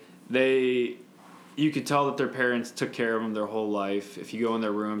 Anyway, you could tell that their parents took care of them their whole life. If you go in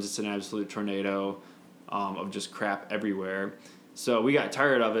their rooms, it's an absolute tornado of just crap everywhere. So we got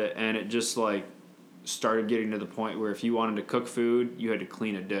tired of it, and it just, like, started getting to the point where if you wanted to cook food, you had to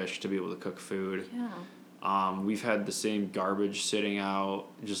clean a dish to be able to cook food. Yeah. We've had the same garbage sitting out,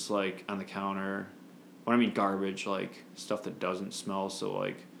 just, like, on the counter. When I mean garbage, like, stuff that doesn't smell, so,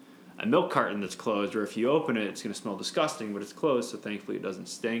 like, a milk carton that's closed, or if you open it, it's going to smell disgusting, but it's closed, so thankfully it doesn't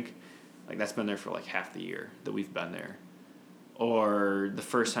stink. Like, that's been there for, like, half the year that we've been there. Or the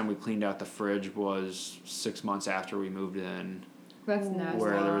first time we cleaned out the fridge was 6 months after we moved in, That's nasty.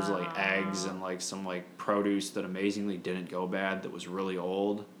 where there was, like, eggs and, like, some, like, produce that amazingly didn't go bad that was really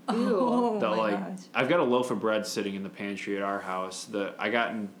old. Ew. Oh That, my like, gosh. I've got a loaf of bread sitting in the pantry at our house that I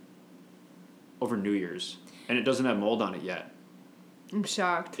got over New Year's, and it doesn't have mold on it yet. I'm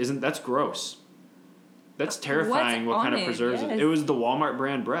shocked. That's gross. That's terrifying. What's What kind on of it? preserves Yes. it was the Walmart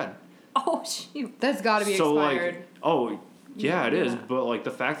brand bread. Oh shoot. That's got to be So, expired. like, oh yeah, it is, Yeah. but, like,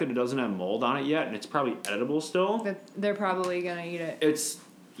 the fact that it doesn't have mold on it yet, and it's probably edible still. They're probably gonna eat it. It's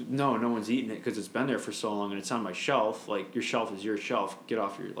no one's eating it because it's been there for so long, and it's on my shelf. Like, your shelf is your shelf. Get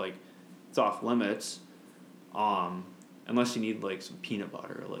off your, like, it's off limits. Unless you need, like, some peanut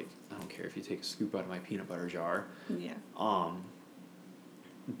butter. Like, I don't care if you take a scoop out of my peanut butter jar. Yeah.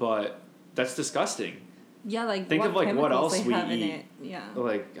 But that's disgusting. Yeah, like Think what of, like, what chemicals else they we have in eat. it. Yeah.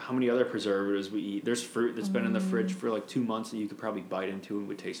 Like, how many other preservatives we eat. There's fruit that's been in the fridge for, like, 2 months that you could probably bite into and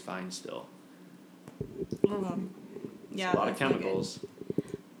would taste fine still. Yeah. It's a lot of that's not good. chemicals.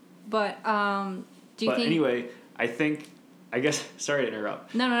 But do you But think? anyway, I guess, sorry to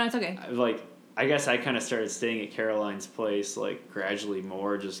interrupt. No, it's okay. Like, I guess I kind of started staying at Caroline's place, like, gradually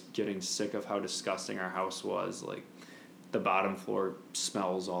more, just getting sick of how disgusting our house was. Like, the bottom floor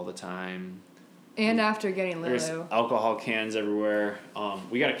smells all the time. And after getting There's Lulu. alcohol cans everywhere.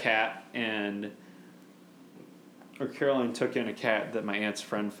 We got a cat, or Caroline took in a cat that my aunt's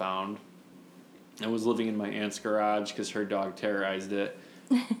friend found. It was living in my aunt's garage because her dog terrorized it.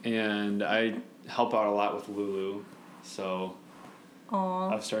 And I help out a lot with Lulu, so Aw,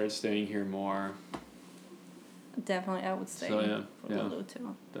 I've started staying here more. definitely I would say So, yeah, for yeah. Lulu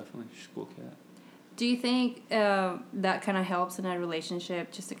too. Definitely, she's a cool cat. Do you think that kind of helps in a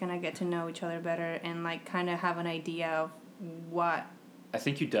relationship, just to kind of get to know each other better and like kind of have an idea of what? I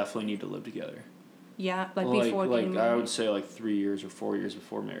think you definitely need to live together. Yeah, before getting I married. would say 3 years or 4 years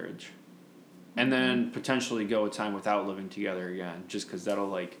before marriage, and then potentially go a time without living together again, just because that'll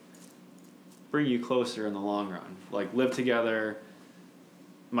bring you closer in the long run. Live together.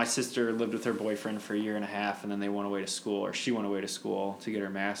 My sister lived with her boyfriend for 1.5 years, and then they went away to school, or she went away to school to get her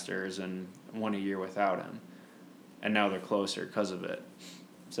master's, and went a year without him, and now they're closer because of it.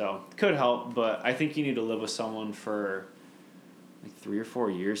 So it could help, but I think you need to live with someone for 3 or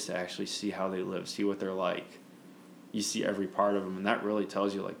 4 years to actually see how they live, see what they're like. You see every part of them, and that really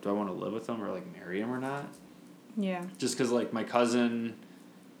tells you do I want to live with them or marry them or not. Yeah. Just because my cousin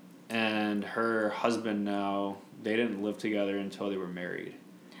and her husband now, they didn't live together until they were married.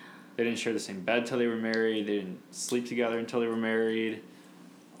 They didn't share the same bed till they were married. They didn't sleep together until they were married.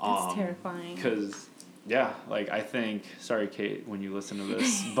 That's terrifying. Because, yeah, I think, sorry, Kate, when you listen to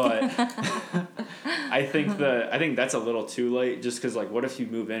this, but I think that's a little too late. Just because, what if you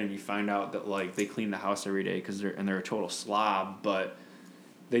move in and you find out that they clean the house every day because they're a total slob, but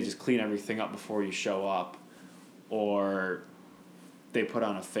they just clean everything up before you show up, or they put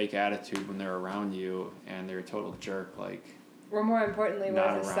on a fake attitude when they're around you and they're a total jerk. Or more importantly, what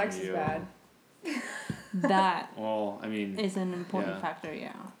Not if the around sex is you. bad? That Well, I mean, is an important yeah. factor,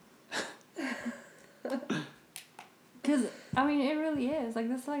 yeah. Because, I mean, it really is.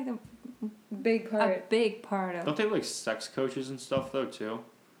 That's a Big part. big part of... don't they have sex coaches and stuff though too?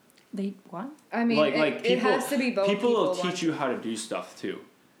 They, what? I mean, it has to be both People will want- teach you how to do stuff too.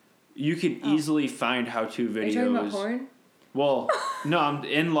 You could easily find how-to videos. Are you talking about porn? Well, no, I'm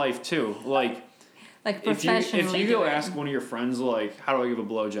in life too. Professionally if you go doing. ask one of your friends how do I give a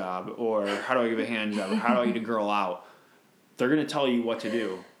blowjob, or how do I give a hand job, or how do I eat a girl out, they're gonna tell you what to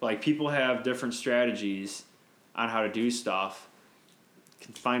do. People have different strategies on how to do stuff. You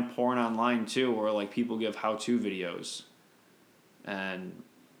can find porn online too, where people give how-to videos, and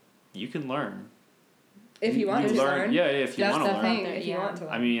you can learn. If you want to learn. Yeah, if you That's want to the learn. thing. If you want to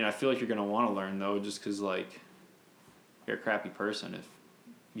learn. I mean, I feel like you're gonna want to learn though, just because you're a crappy person if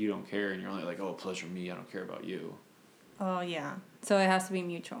you don't care and you're only oh, pleasure me, I don't care about you. Oh, yeah. So it has to be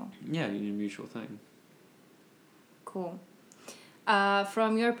mutual. Yeah, you need a mutual thing. Cool.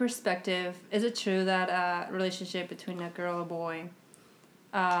 From your perspective, is it true that a relationship between a girl or boy,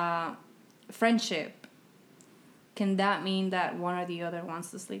 friendship, can that mean that one or the other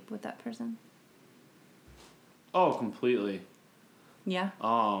wants to sleep with that person? Oh, completely. Yeah.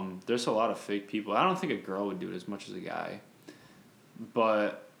 There's a lot of fake people. I don't think a girl would do it as much as a guy,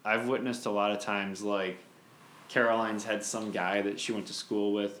 but I've witnessed a lot of times Caroline's had some guy that she went to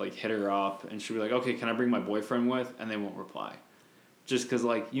school with hit her up, and she'll be like, okay, can I bring my boyfriend with? And they won't reply. Just because,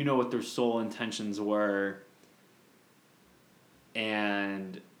 you know what their sole intentions were,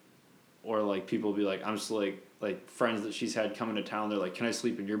 or, people will be like, I'm just, friends that she's had coming to town, they're like, can I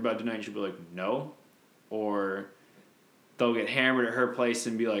sleep in your bed tonight? And she'll be like, no. Or they'll get hammered at her place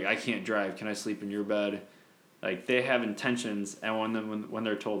and be like, I can't drive, can I sleep in your bed? They have intentions, and when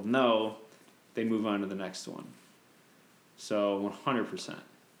they're told no, they move on to the next one. So 100%.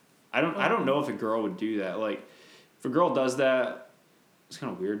 I don't know if a girl would do that. If a girl does that, it's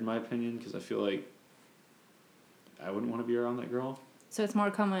kind of weird in my opinion, because I feel like I wouldn't want to be around that girl. So it's more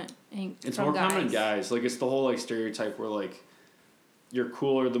common It's more common in guys. It's the whole stereotype where you're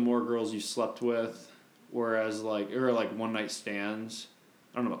cooler the more girls you slept with, whereas or one night stands.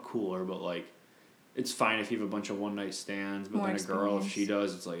 I don't know about cooler, but it's fine if you have a bunch of one night stands, but More then a girl, if experience. she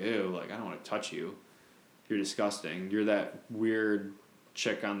does, it's ew, I don't want to touch you. You're disgusting. You're that weird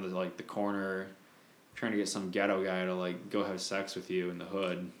chick on the corner trying to get some ghetto guy to go have sex with you in the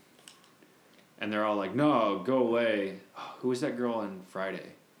hood. And they're all no, go away. Oh, who was that girl on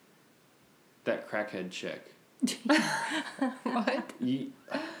Friday? That crackhead chick. What?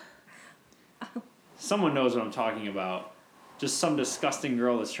 Someone knows what I'm talking about. Just some disgusting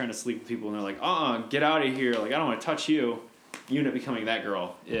girl that's trying to sleep with people, and they're like, get out of here. I don't want to touch you. You end up becoming that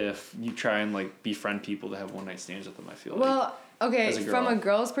girl if you try and befriend people to have one night stands with them, I feel Well, okay, as a from a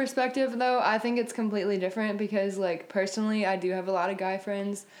girl. girl's perspective though, I think it's completely different because personally I do have a lot of guy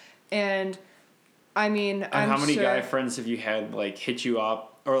friends, and I mean, And I'm how many sure, guy friends have you had hit you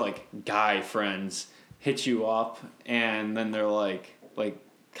up or like guy friends hit you up and then they're like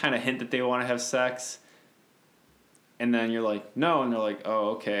kind of hint that they want to have sex, and then you're like no, and they're like oh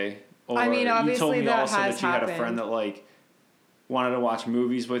okay. Or I mean, obviously you told me that also has that you had a happened. friend that like wanted to watch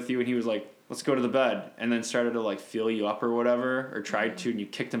movies with you, and he was like, let's go to the bed, and then started to like feel you up or whatever, or tried to, and you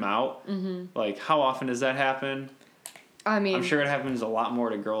kicked him out. Mm-hmm. Like, how often does that happen? I mean, I'm sure it happens a lot more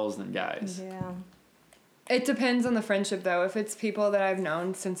to girls than guys. Yeah. it depends on the friendship, though. If it's people that I've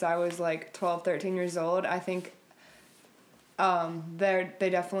known since I was like 12, 13 years old, I think they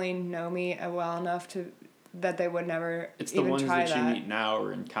definitely know me well enough that they would never It's the even ones try that you meet now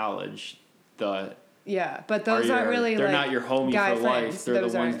or in college. Yeah, but those aren't really they're like not your homie guy for friends. life. They're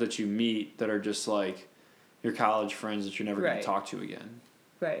Those the ones aren't. that you meet that are just like your college friends that you're never going Right. to talk to again.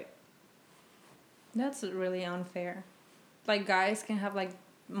 Right. That's really unfair. Like guys can have like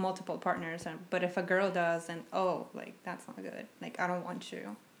multiple partners, but if a girl does, then like that's not good. Like I don't want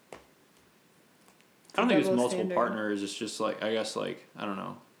you. I don't think it's double multiple standard. partners. It's just like, I guess like, I don't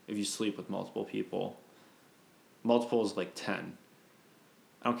know, if you sleep with multiple people, multiple is like 10.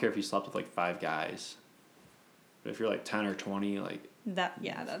 I don't care if you slept with like 5 guys. But if you're like 10 or 20, like,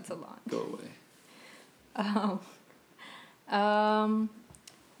 That's a lot. go away.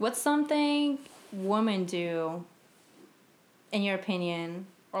 What's something women do, in your opinion,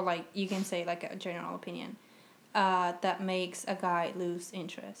 or like you can say like a general opinion, that makes a guy lose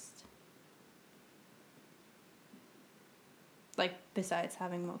interest? Like besides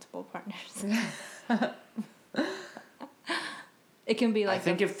having multiple partners. It can be like I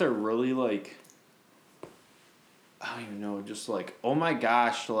think if they're really like, I don't even know, just like, oh my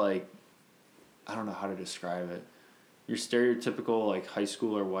gosh, like, I don't know how to describe it. Your stereotypical like high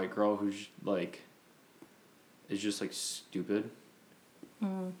schooler white girl who's like, is just like stupid.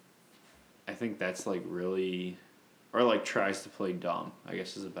 I think that's like really, or like tries to play dumb, I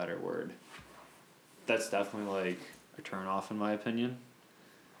guess is a better word. That's definitely like a turn off in my opinion.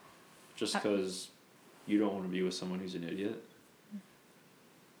 Just because you don't want to be with someone who's an idiot.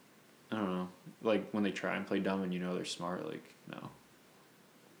 I don't know. Like when they try and play dumb and you know they're smart, like no.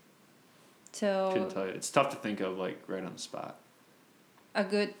 Couldn't so tell you. It's tough to think of like right on the spot. a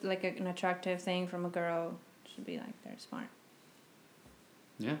good like an attractive thing from a girl should be like they're smart.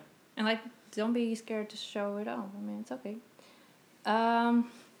 Yeah. And like don't be scared to show it off. I mean it's okay.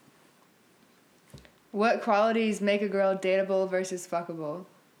 What qualities make a girl dateable versus fuckable?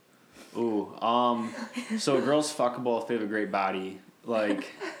 Ooh. So a girl's fuckable if they have a great body.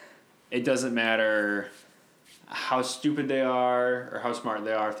 Like it doesn't matter how stupid they are or how smart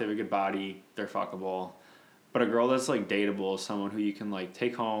they are. If they have a good body, they're fuckable. But a girl that's like dateable is someone who you can like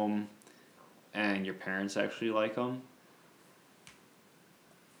take home and your parents actually like them.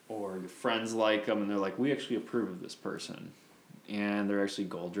 Or your friends like them and they're like, we actually approve of this person. And they're actually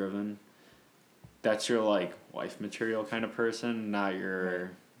goal driven. That's your like wife material kind of person, not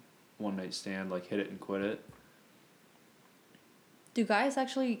your one night stand, like hit it and quit it. Do guys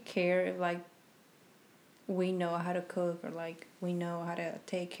actually care if like we know how to cook or like we know how to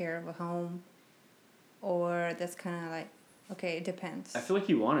take care of a home? Or that's kind of like, okay, it depends. I feel like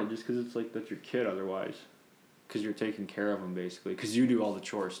you want it just because it's like that's your kid otherwise. Because you're taking care of them basically. Because you do all the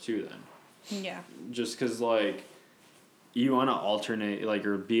chores too then. Yeah. Just because like you want to alternate like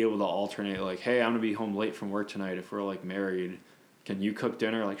or be able to alternate like, hey, I'm going to be home late from work tonight if we're like married. Can you cook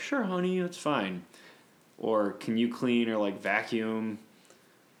dinner? Like, sure, honey, that's fine. Or can you clean or like vacuum?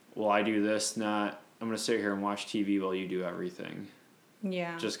 Well, I do this, not I'm going to sit here and watch TV while you do everything.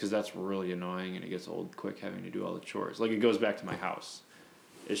 Yeah. Just because that's really annoying and it gets old quick having to do all the chores. Like, it goes back to my house.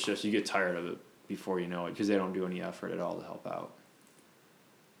 It's just you get tired of it before you know it because they don't do any effort at all to help out.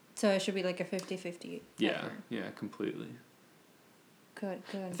 So it should be like a 50-50. Yeah, effort. yeah, completely. Good.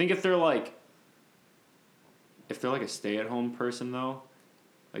 I think if they're like a stay-at-home person, though,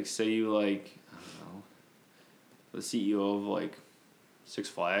 like, say you, like, I don't know, the CEO of, like, Six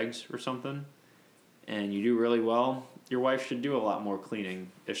Flags or something, and you do really well, your wife should do a lot more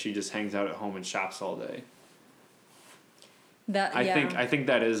cleaning if she just hangs out at home and shops all day. I think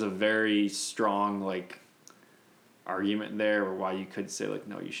that is a very strong, like, argument there or why you could say, like,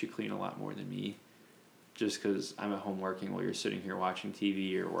 no, you should clean a lot more than me. Just because I'm at home working while you're sitting here watching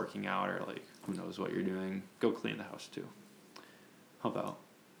TV or working out or, like, who knows what you're doing. Go clean the house, too. Help out.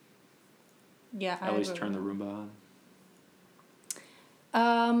 Yeah. At least turn the Roomba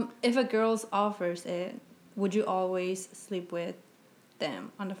on. If a girl offers it, would you always sleep with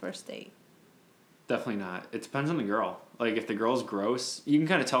them on the first date? Definitely not. It depends on the girl. Like, if the girl's gross, you can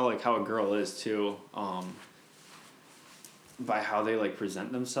kind of tell, like, how a girl is, too, by how they, like,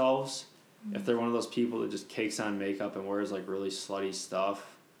 present themselves. If they're one of those people that just cakes on makeup and wears like really slutty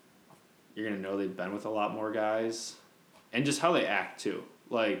stuff, you're gonna know they've been with a lot more guys. And just how they act too.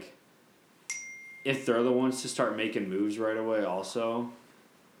 Like, if they're the ones to start making moves right away also,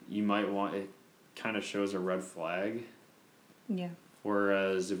 you might want, it kind of shows a red flag. Yeah.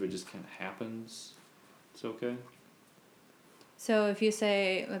 Whereas if it just kind of happens, it's okay. So if you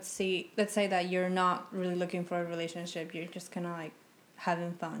say, let's say that you're not really looking for a relationship, you're just kind of like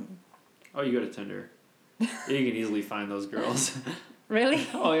having fun. Oh, you go to Tinder. You can easily find those girls. Really?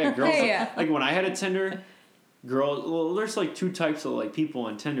 Oh yeah, girls. Yeah. Like when I had a Tinder, girls. Well, there's like two types of like people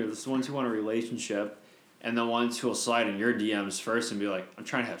on Tinder. There's the ones who want a relationship, and the ones who will slide in your DMs first and be like, "I'm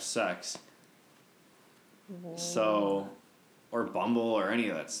trying to have sex." Whoa. So, or Bumble or any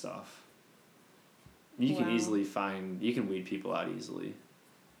of that stuff. You can Wow. easily find. You can weed people out easily.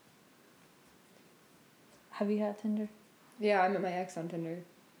 Have you had Tinder? Yeah, I met my ex on Tinder.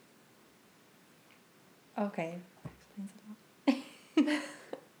 Okay. Explains a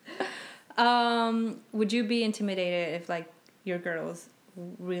lot. Would you be intimidated if like your girl's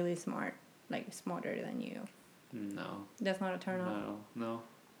really smart, like smarter than you? No. That's not a turn on. No.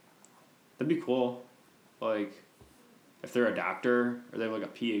 That'd be cool. Like, if they're a doctor or they have like a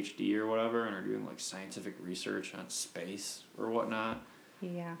PhD or whatever and are doing like scientific research on space or whatnot,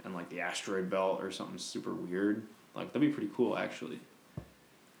 Yeah. and like the asteroid belt or something super weird, like that'd be pretty cool actually.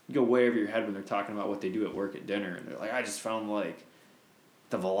 You go way over your head when they're talking about what they do at work at dinner and they're like, I just found like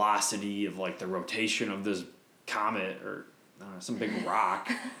the velocity of like the rotation of this comet or I don't know, some big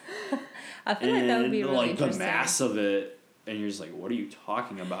rock. I feel like that would be And, really like the interesting. mass of it, and you're just like, what are you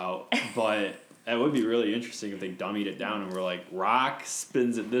talking about? But it would be really interesting if they dummied it down and were like, rock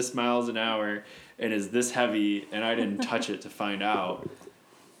spins at this miles an hour and is this heavy, and I didn't touch it to find out.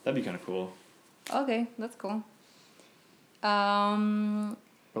 That'd be kind of cool. Okay, that's cool. Or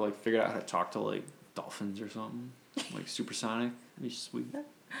like figure out how to talk to like dolphins or something, like supersonic. That'd be sweet.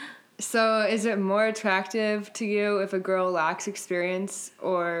 So, is it more attractive to you if a girl lacks experience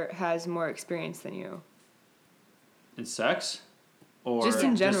or has more experience than you? In sex, or Just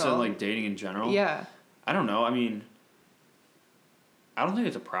in just in general. like dating in general. Yeah. I don't know. I mean, I don't think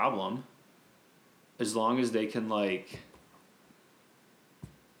it's a problem. As long as they can, like,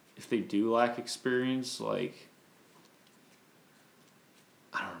 if they do lack experience, like,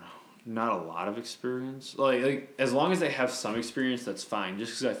 I don't know, not a lot of experience. Like as long as they have some experience, that's fine.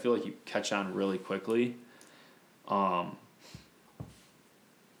 Just because I feel like you catch on really quickly.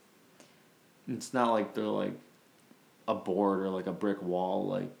 It's not like they're like a board or like a brick wall.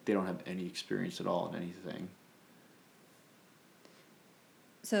 Like they don't have any experience at all in anything.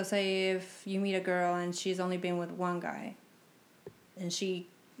 So say if you meet a girl and she's only been with one guy, and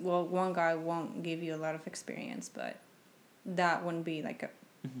one guy won't give you a lot of experience, but that wouldn't be like a.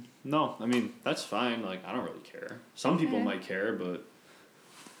 No, I mean, that's fine. Like, I don't really care. Some people Okay. might care, but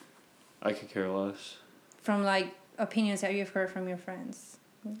I could care less. From like opinions that you've heard from your friends.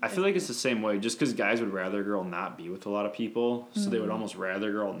 I feel like it's the same way. Just because guys would rather a girl not be with a lot of people, so they would almost rather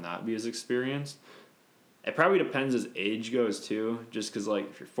a girl not be as experienced. It probably depends as age goes, too. Just because,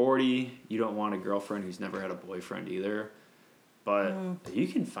 like, if you're 40, you don't want a girlfriend who's never had a boyfriend either. But you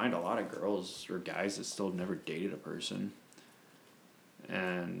can find a lot of girls or guys that still never dated a person.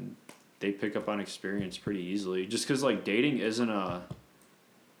 And they pick up on experience pretty easily. Just because, like, dating isn't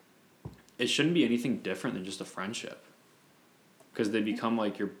it shouldn't be anything different than just a friendship. Because they become,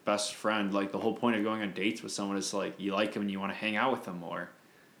 like, your best friend. Like, the whole point of going on dates with someone is, like, you like them and you want to hang out with them more.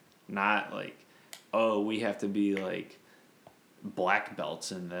 Not, like, oh, we have to be, like, black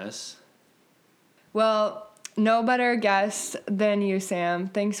belts in this. Well, no better guest than you, Sam.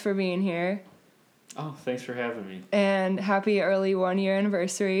 Thanks for being here. Oh, thanks for having me. And happy early 1-year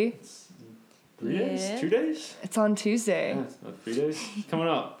anniversary. 3 days? Yeah. 2 days? It's on Tuesday. Yeah, 3 days? Coming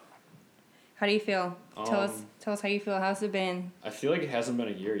up. How do you feel? Tell Um, us how you feel. How's it been? I feel like it hasn't been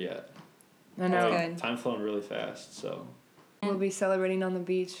a year yet. I know. That's good. Time flown really fast, so. We'll be celebrating on the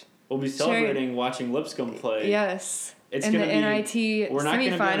beach. We'll be Sure. celebrating watching Lipscomb play. Yes. It's in the gonna be- NIT we're not gonna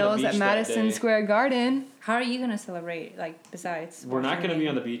be on the semifinals beach at that Madison day. Square Garden. How are you gonna celebrate? Like besides. We're not watching going to be the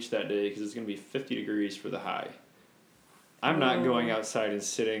on the beach that day because it's going to be 50 degrees for the high. I'm not going outside and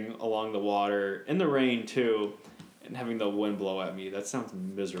sitting along the water, in the rain too, and having the wind blow at me. That sounds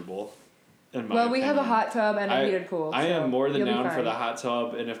miserable. In my Well, we have a opinion. hot tub and a heated pool. I so am more than you'll be down for fine. the hot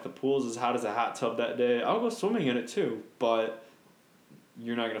tub, and if the pool's as hot as a hot tub that day, I'll go swimming in it too. But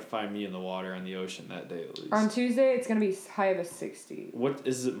you're not gonna find me in the water on the ocean that day at least. On Tuesday, it's going to be high of a 60. What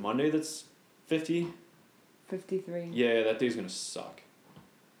is it? Monday that's 50. 53. Yeah, that day's gonna suck.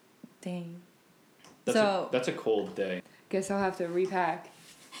 Dang. That's So- that's a cold day. Guess I'll have to repack.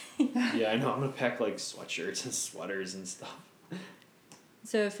 Yeah, I know. I'm gonna pack like sweatshirts and sweaters and stuff.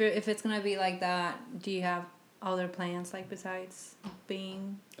 So if it's gonna be like that, do you have other plans like besides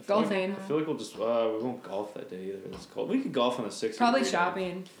being Golfing. I feel like we'll just we won't golf that day either. It's cold. We could golf on the 6th. Probably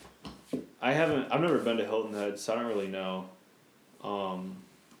shopping. I've never been to Hilton Head, so I don't really know. I don't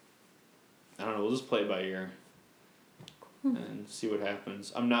know. We'll just play it by ear and see what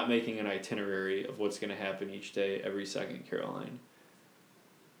happens. I'm not making an itinerary of what's gonna happen each day, every second, Caroline.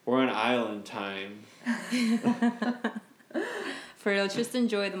 We're on island time. For real, just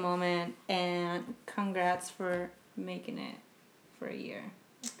enjoy the moment and congrats for making it for a year.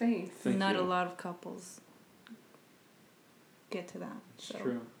 Thanks. Thank Not you. a lot of couples get to that. It's So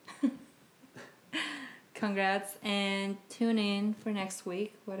true. congrats and tune in for next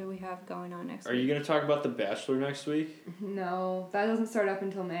week. What do we have going on next Are week? you gonna talk about The Bachelor next week? No, that doesn't start up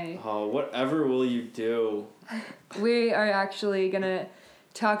until May. Oh, whatever will you do? We are actually gonna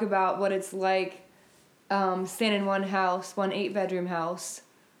talk about what it's like staying in one house, one 8-bedroom house,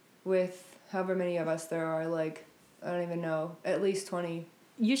 with however many of us there are. Like, I don't even know, at least 20.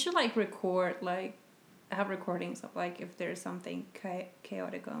 You should like record, like have recordings of like if there's something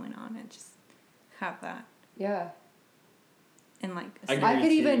chaotic going on and just have that Yeah. and like. I could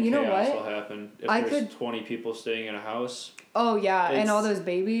guarantee even- you know chaos what? will happen if I there's could- 20 people staying in a house. Oh yeah, and all It's- those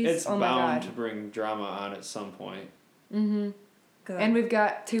babies. It's oh my bound god. to bring drama on at some point. Mhm. Good. And we've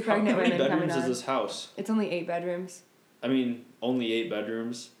got 2 pregnant How many women coming bedrooms on. is this house? It's only 8 bedrooms. I mean, only 8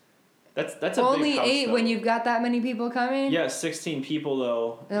 bedrooms. That's a Only big house, 8 though. when you've got that many people coming. Yeah, 16 people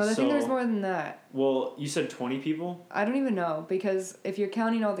though. No, I so, think there's more than that. Well, you said 20 people, I don't even know because if you're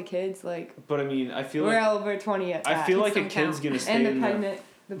counting all the kids, like but I mean, I feel we're like over 20 at I that. feel like a Some kid's count. gonna stay and in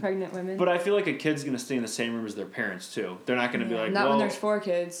the pregnant women. But I feel like a kid's gonna stay in the same room as their parents too. They're not gonna be Yeah. like, Not well, when there's 4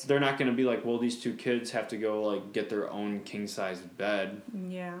 kids. they're not gonna be like, well, these 2 kids have to go like get their own king size bed,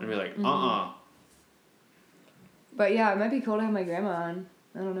 Yeah. and be like, Mm-hmm. But yeah, it might be cool to have my grandma on.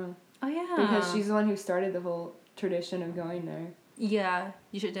 I don't know Oh yeah. because she's the one who started the whole tradition of going there. Yeah,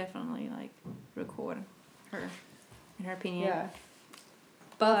 you should definitely like record her and her opinion. Yeah.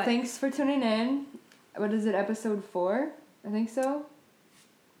 But Well, thanks for tuning in. What is it? Episode 4? I think so.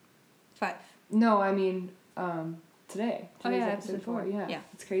 5. No, I mean today. Oh, Today's yeah, episode episode 4. 4. Yeah. Yeah.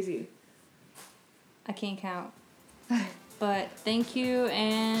 It's crazy. I can't count. But thank you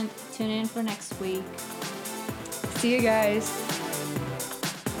and tune in for next week. See you guys.